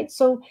 right?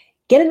 So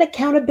get an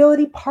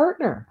accountability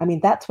partner. I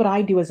mean, that's what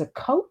I do as a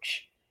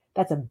coach.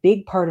 That's a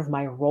big part of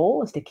my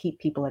role, is to keep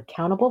people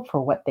accountable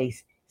for what they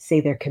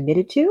say they're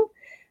committed to.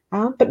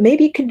 But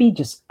maybe it could be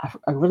just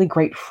a really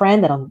great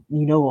friend that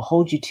will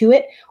hold you to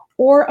it,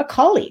 or a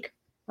colleague,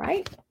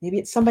 right? Maybe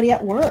it's somebody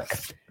at work.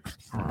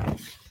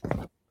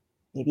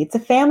 Maybe it's a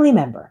family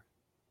member.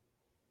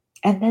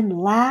 And then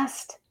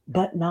last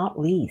but not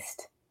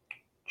least,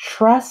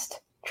 trust,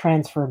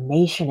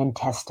 transformation, and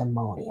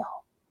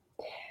testimonial.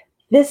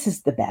 This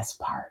is the best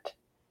part.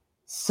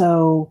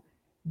 So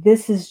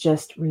this is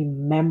just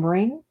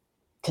remembering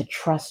to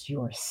trust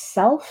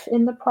yourself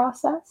in the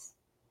process.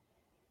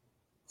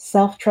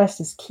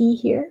 Self-trust is key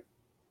here.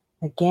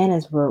 Again,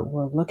 as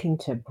we're looking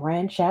to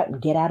branch out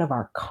and get out of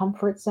our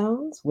comfort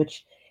zones,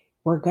 which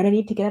we're going to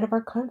need to get out of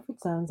our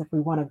comfort zones if we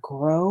want to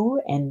grow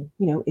and,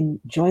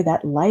 enjoy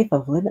that life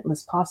of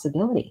limitless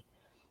possibility.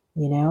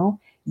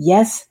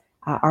 Yes,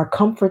 our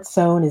comfort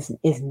zone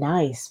is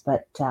nice,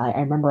 but I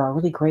remember a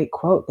really great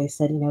quote. They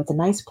said, it's a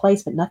nice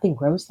place, but nothing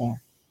grows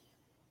there.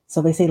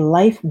 So they say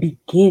life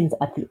begins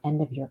at the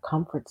end of your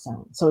comfort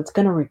zone. So it's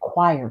going to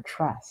require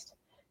trust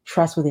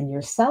within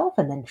yourself,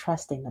 and then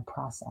trusting the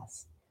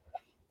process.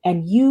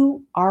 And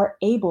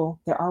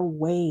there are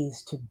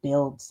ways to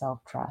build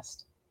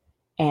self-trust.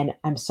 And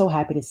I'm so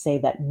happy to say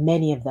that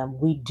many of them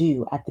we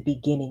do at the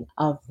beginning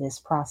of this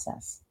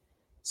process.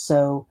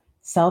 So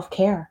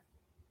self-care,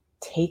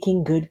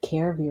 taking good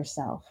care of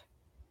yourself.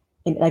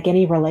 And like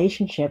any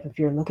relationship, if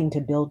you're looking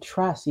to build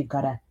trust, you've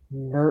got to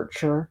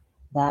nurture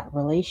that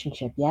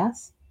relationship,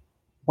 yes?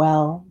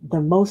 Well, the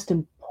most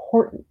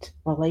important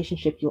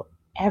relationship you'll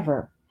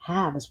ever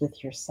have is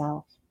with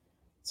yourself.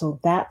 So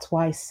that's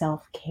why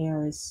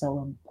self-care is so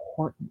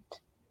important.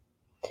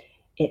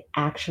 It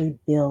actually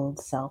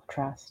builds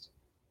self-trust.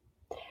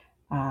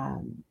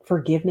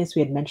 Forgiveness,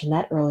 we had mentioned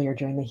that earlier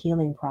during the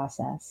healing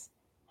process.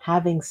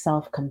 Having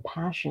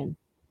self-compassion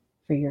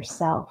for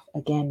yourself,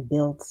 again,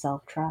 builds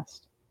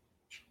self-trust,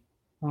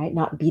 right?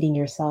 Not beating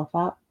yourself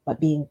up, but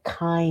being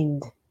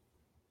kind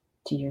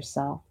to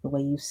yourself. The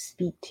way you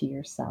speak to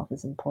yourself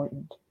is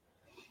important.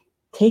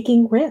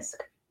 Taking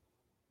risk,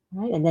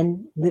 right? And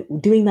then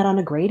doing that on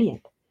a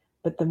gradient.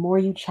 But the more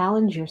you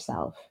challenge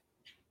yourself,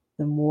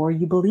 the more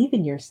you believe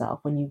in yourself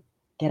when you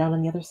get out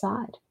on the other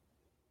side.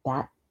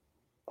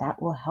 That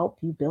will help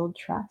you build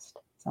trust,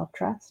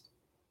 self-trust.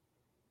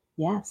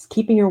 Yes,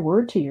 keeping your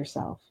word to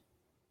yourself.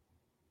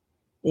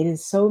 It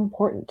is so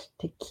important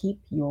to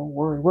keep your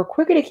word. We're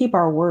quicker to keep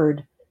our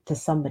word to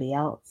somebody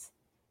else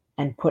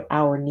and put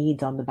our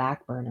needs on the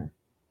back burner.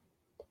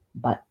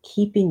 But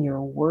keeping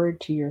your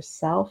word to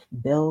yourself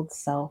builds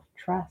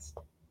self-trust.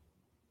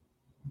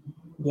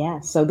 Yeah,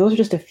 so those are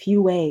just a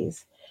few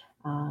ways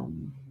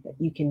that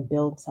you can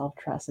build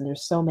self-trust, and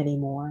there's so many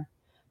more.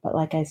 But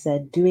like I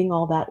said, doing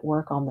all that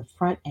work on the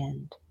front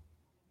end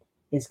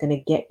is going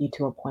to get you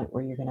to a point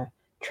where you're going to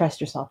trust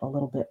yourself a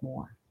little bit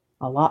more,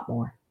 a lot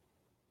more.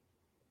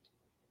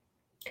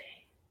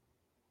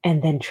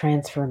 And then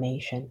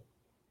transformation.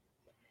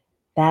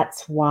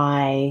 That's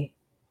why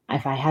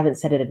if I haven't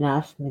said it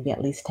enough, maybe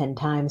at least 10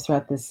 times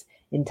throughout this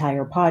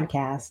entire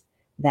podcast,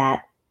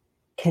 that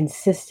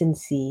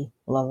consistency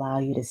will allow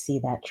you to see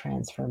that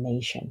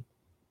transformation.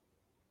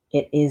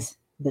 It is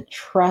the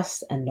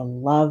trust and the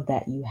love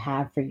that you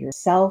have for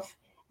yourself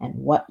and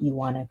what you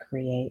want to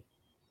create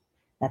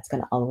that's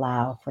going to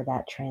allow for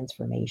that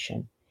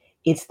transformation.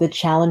 It's the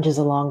challenges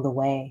along the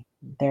way.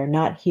 They're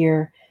not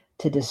here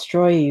to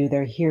destroy you.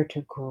 They're here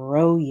to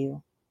grow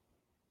you.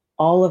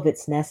 All of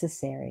it's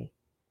necessary.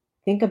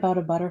 Think about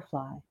a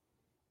butterfly.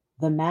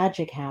 The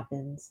magic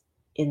happens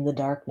in the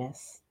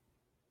darkness.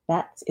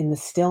 That's in the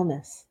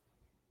stillness.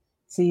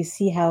 So you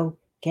see how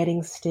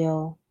getting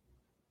still,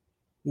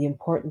 the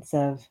importance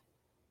of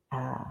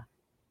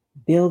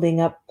building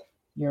up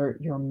your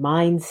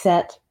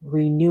mindset,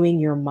 renewing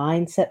your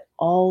mindset,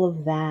 all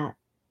of that,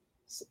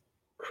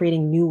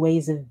 creating new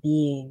ways of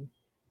being,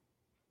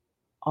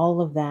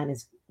 all of that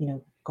is,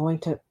 going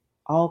to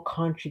all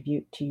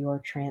contribute to your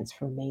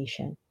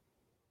transformation.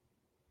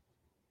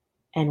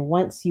 And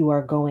once you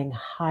are going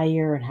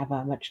higher and have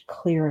a much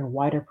clearer and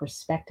wider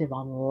perspective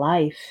on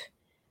life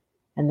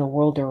and the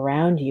world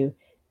around you,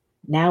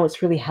 now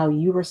it's really how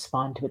you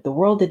respond to it. The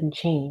world didn't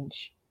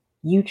change.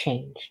 You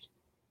changed,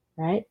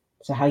 right?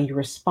 So how you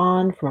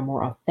respond from a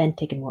more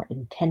authentic and more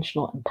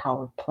intentional,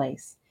 empowered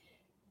place,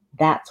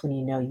 that's when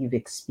you know you've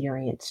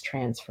experienced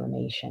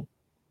transformation.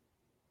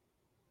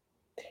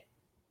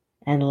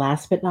 And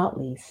last but not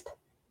least,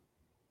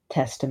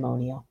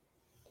 testimonial.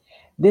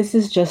 This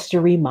is just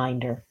a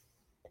reminder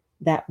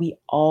that we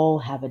all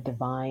have a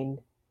divine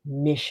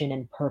mission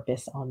and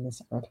purpose on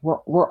this earth.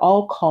 We're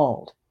all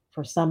called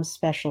for some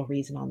special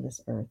reason on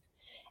this earth,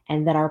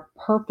 and that our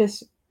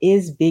purpose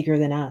is bigger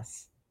than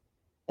us,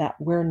 that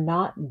we're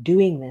not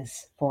doing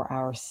this for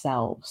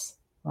ourselves,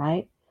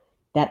 right?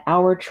 That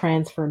our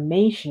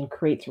transformation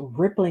creates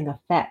rippling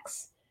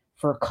effects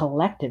for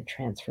collective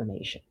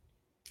transformation.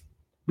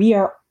 We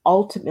are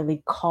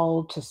ultimately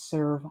called to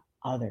serve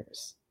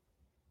others.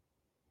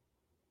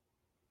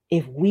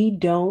 If we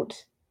don't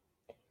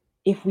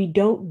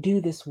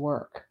do this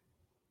work,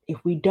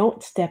 if we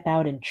don't step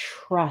out and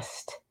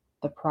trust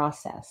the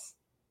process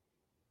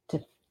to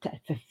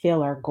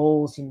fulfill our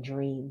goals and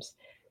dreams,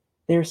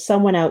 there's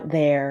someone out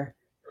there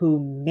who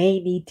may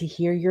need to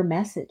hear your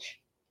message,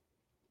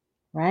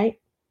 right?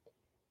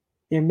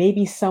 There may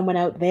be someone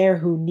out there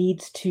who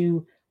needs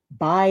to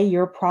buy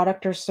your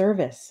product or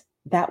service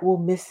that will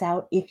miss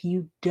out if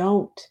you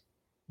don't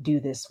do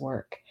this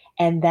work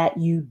and that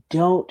you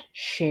don't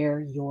share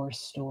your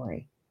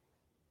story.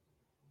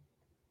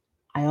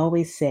 I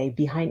always say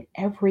behind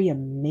every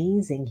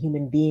amazing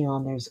human being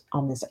on this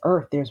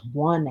earth, there's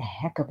one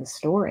heck of a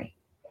story.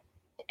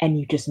 And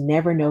you just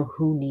never know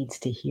who needs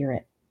to hear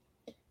it.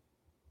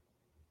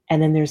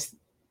 And then there's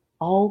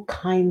all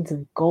kinds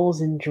of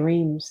goals and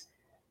dreams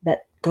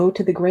that go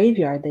to the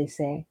graveyard, they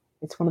say.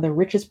 It's one of the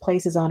richest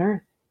places on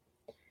earth.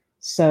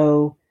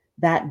 So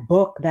that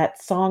book,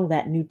 that song,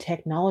 that new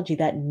technology,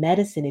 that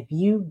medicine, if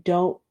you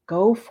don't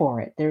go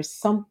for it, there's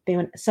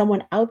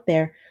someone out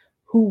there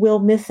who will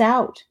miss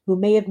out, who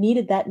may have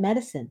needed that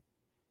medicine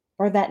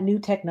or that new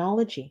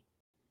technology.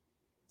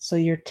 So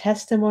your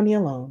testimony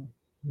alone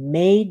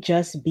may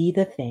just be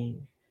the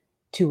thing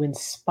to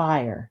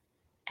inspire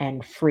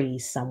and free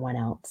someone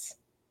else.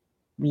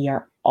 We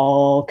are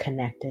all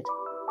connected.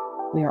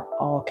 We are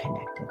all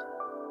connected.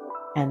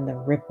 And the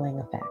rippling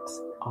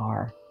effects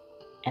are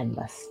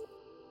endless.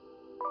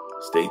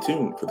 Stay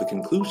tuned for the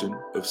conclusion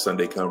of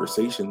Sunday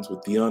Conversations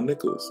with Dion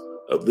Nichols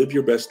of Live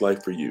Your Best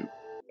Life for You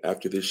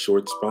after this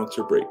short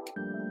sponsor break.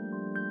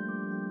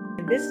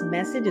 This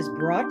message is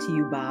brought to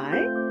you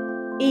by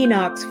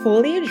Enoch's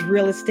Foliage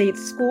Real Estate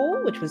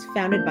School, which was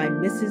founded by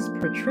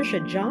Mrs. Patricia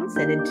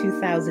Johnson in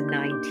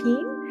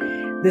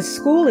 2019. The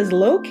school is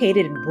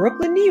located in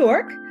Brooklyn, New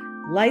York,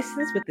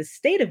 licensed with the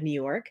state of New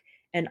York,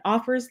 and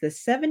offers the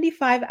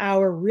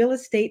 75-hour real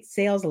estate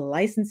sales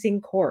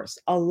licensing course,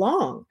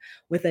 along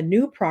with a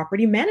new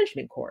property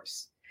management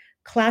course.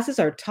 Classes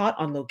are taught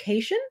on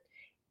location,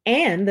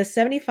 and the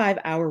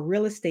 75-hour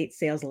real estate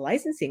sales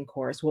licensing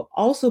course will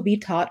also be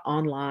taught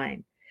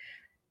online.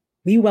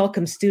 We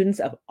welcome students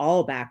of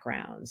all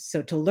backgrounds.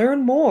 So to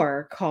learn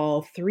more,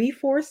 call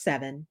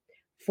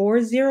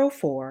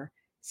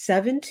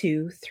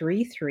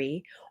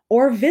 347-404-7233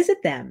 or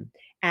visit them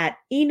at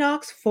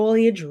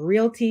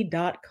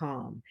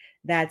enochsfoliagerealty.com.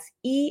 That's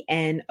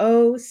ENOCHS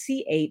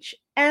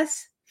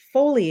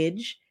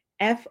Foliage,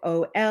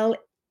 FOLIAGE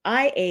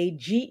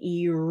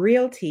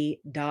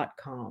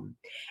realty.com.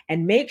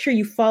 And make sure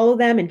you follow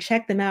them and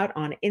check them out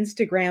on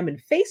Instagram and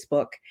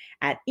Facebook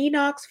at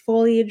Enoch's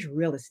Foliage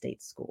Real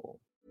Estate School.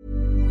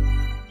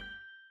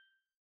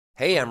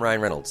 Hey, I'm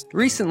Ryan Reynolds.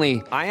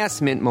 Recently, I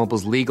asked Mint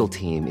Mobile's legal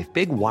team if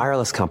big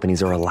wireless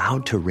companies are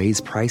allowed to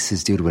raise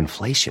prices due to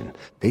inflation.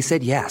 They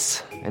said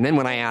yes. And then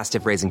when I asked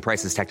if raising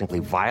prices technically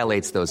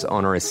violates those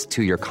onerous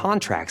 2-year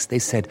contracts, they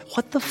said,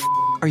 "What the f***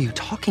 are you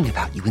talking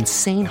about, you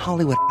insane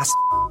Hollywood ass f-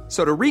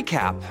 So to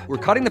recap, we're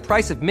cutting the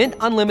price of Mint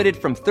Unlimited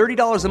from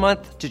 $30 a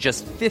month to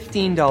just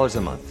 $15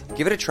 a month.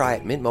 Give it a try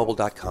at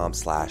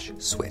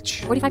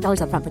mintmobile.com/switch.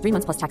 $45 up front for 3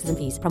 months plus taxes and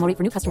fees. Promo rate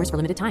for new customers for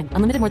limited time.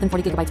 Unlimited more than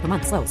 40 gigabytes per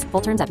month. Slows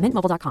full terms at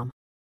mintmobile.com.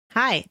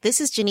 Hi, this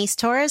is Janice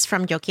Torres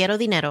from Yo Quiero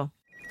Dinero.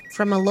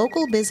 From a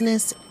local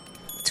business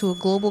to a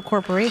global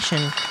corporation,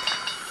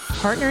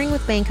 partnering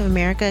with Bank of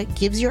America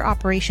gives your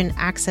operation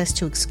access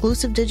to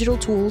exclusive digital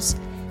tools,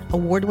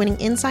 award-winning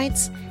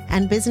insights,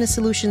 and business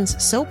solutions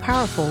so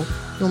powerful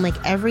you'll make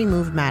every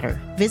move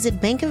matter.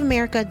 Visit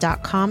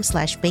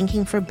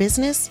bankofamerica.com/banking for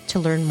business to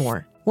learn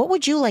more. What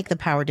would you like the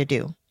power to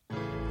do?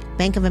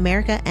 Bank of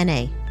America,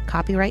 N.A.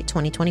 Copyright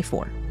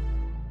 2024.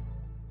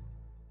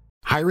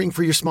 Hiring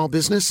for your small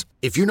business?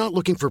 If you're not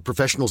looking for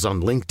professionals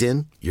on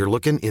LinkedIn, you're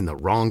looking in the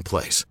wrong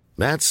place.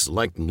 That's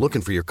like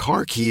looking for your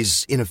car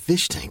keys in a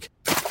fish tank.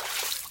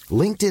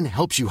 LinkedIn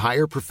helps you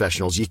hire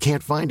professionals you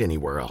can't find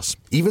anywhere else,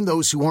 even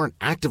those who aren't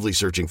actively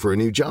searching for a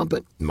new job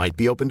but might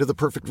be open to the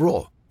perfect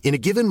role. In a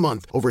given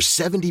month, over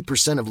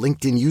 70% of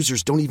LinkedIn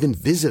users don't even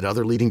visit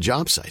other leading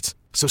job sites.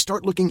 So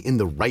start looking in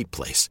the right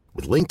place.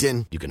 With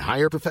LinkedIn, you can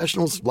hire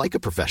professionals like a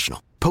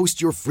professional.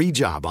 Post your free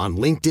job on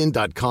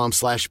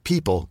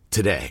linkedin.com/people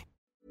today.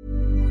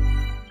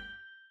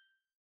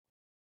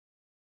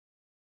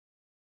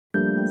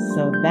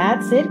 So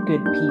that's it,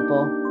 good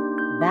people.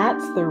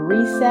 That's the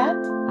reset.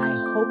 I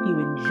hope you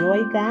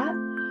enjoyed that.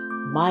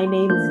 My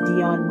name is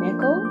Dion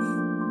Nichols,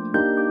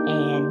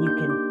 and you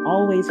can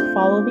always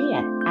follow me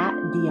at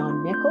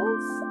Dion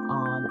Nichols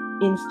on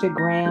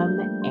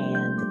Instagram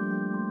and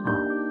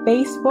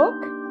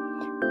Facebook.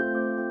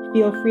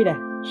 Feel free to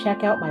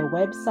check out my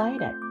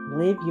website at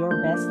Live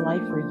Your Best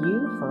Life for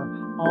You for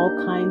all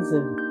kinds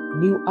of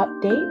new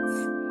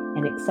updates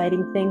and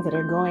exciting things that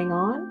are going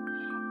on.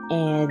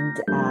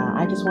 And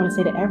I just want to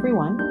say to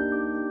everyone,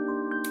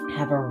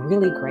 have a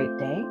really great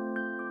day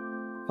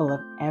full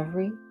of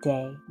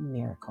everyday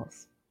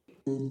miracles.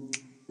 Black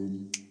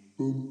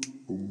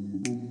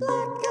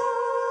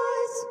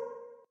guys.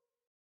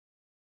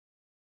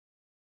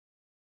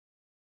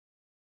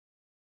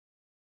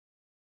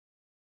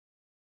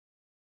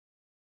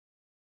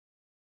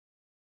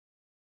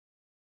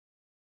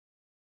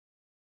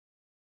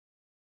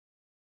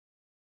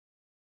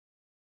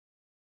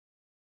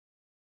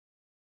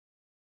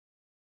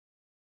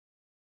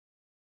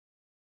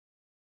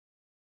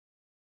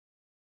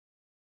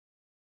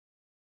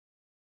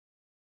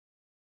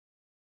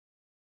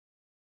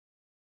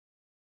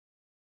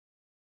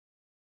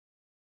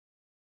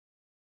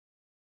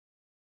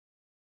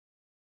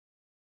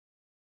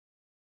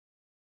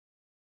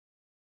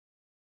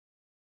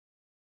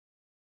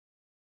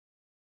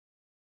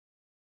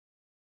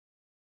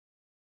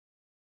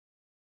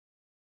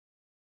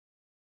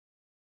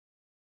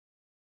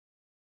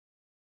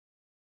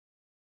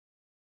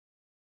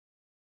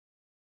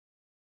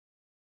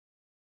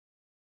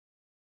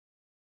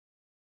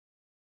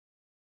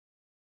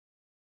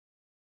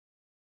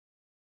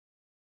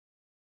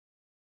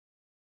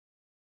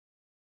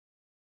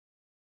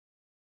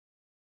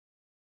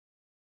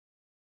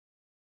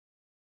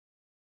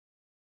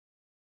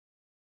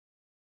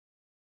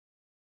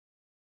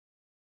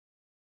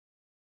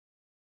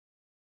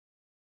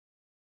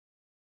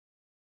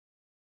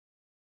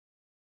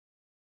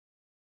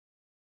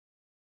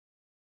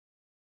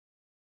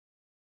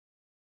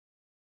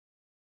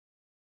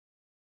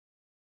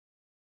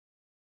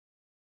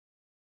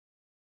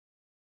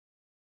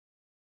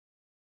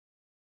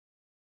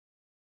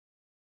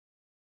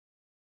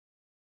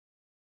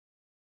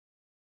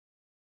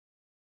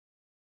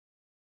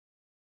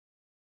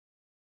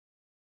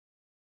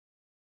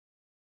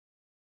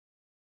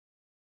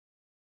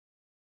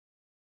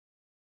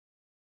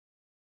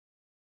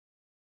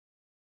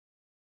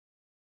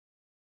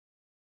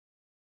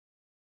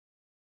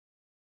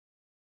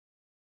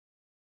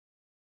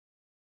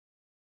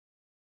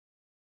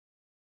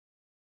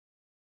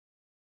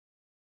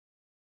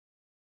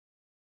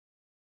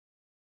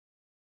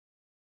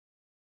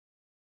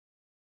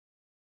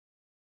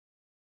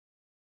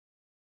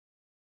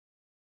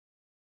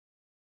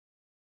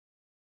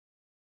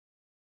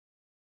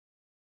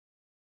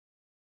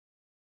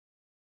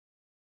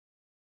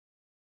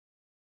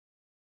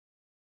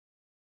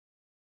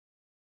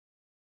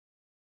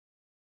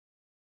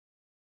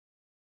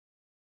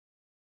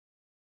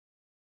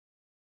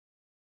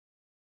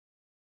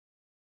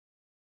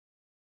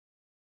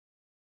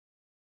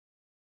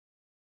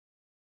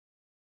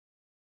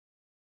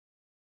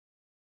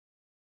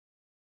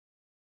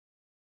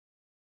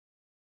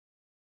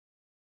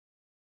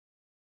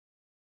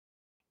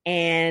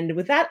 And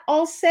with that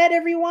all said,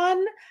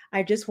 everyone,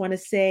 I just want to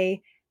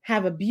say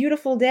have a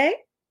beautiful day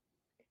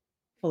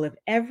full of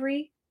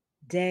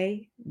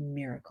everyday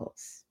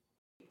miracles.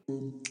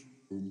 Black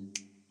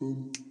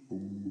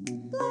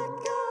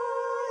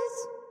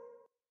guys.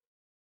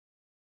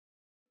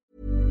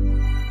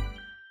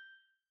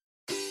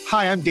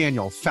 Hi, I'm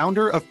Daniel,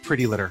 founder of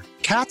Pretty Litter.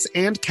 Cats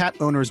and cat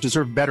owners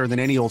deserve better than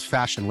any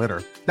old-fashioned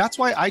litter. That's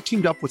why I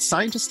teamed up with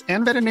scientists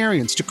and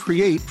veterinarians to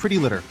create Pretty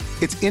Litter.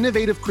 Its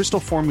innovative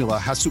crystal formula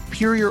has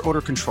superior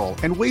odor control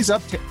and weighs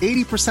up to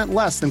 80%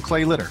 less than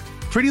clay litter.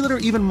 Pretty Litter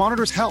even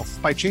monitors health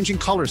by changing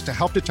colors to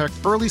help detect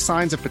early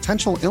signs of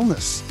potential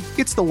illness.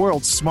 It's the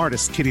world's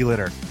smartest kitty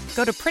litter.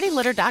 Go to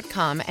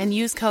prettylitter.com and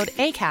use code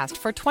ACAST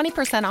for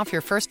 20% off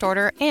your first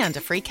order and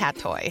a free cat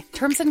toy.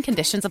 Terms and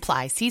conditions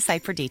apply. See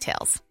site for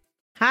details.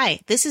 Hi,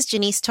 this is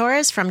Janice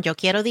Torres from Yo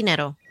Quiero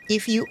Dinero.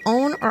 If you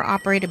own or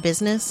operate a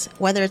business,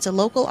 whether it's a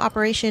local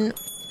operation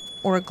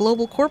or a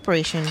global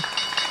corporation,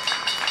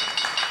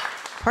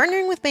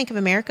 partnering with Bank of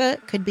America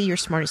could be your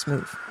smartest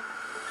move.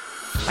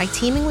 By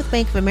teaming with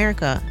Bank of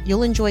America,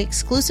 you'll enjoy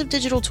exclusive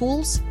digital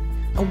tools,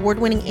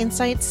 award-winning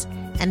insights,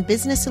 and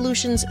business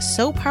solutions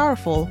so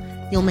powerful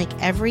you'll make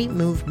every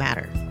move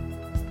matter.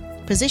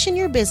 Position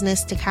your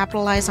business to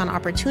capitalize on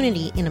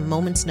opportunity in a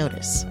moment's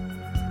notice.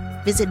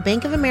 Visit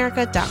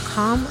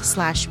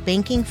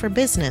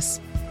bankofamerica.com/bankingforbusiness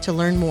to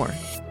learn more.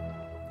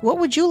 What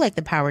would you like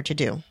the power to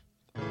do?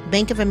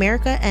 Bank of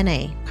America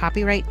N.A.,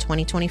 copyright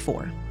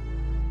 2024.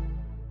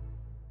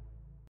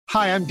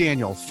 Hi, I'm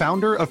Daniel,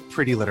 founder of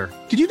Pretty Litter.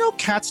 Did you know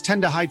cats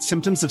tend to hide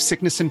symptoms of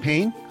sickness and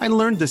pain? I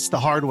learned this the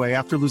hard way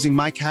after losing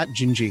my cat,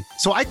 Gingy.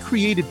 So I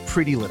created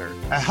Pretty Litter,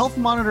 a health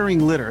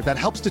monitoring litter that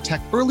helps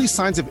detect early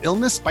signs of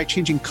illness by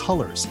changing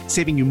colors,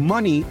 saving you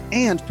money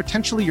and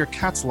potentially your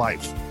cat's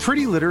life.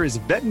 Pretty Litter is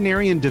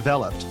veterinarian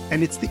developed,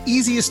 and it's the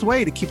easiest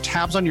way to keep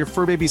tabs on your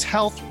fur baby's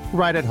health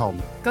right at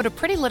home. Go to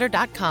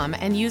prettylitter.com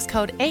and use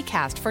code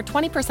ACAST for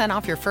 20%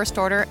 off your first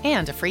order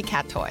and a free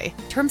cat toy.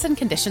 Terms and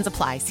conditions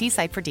apply. See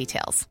site for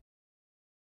details.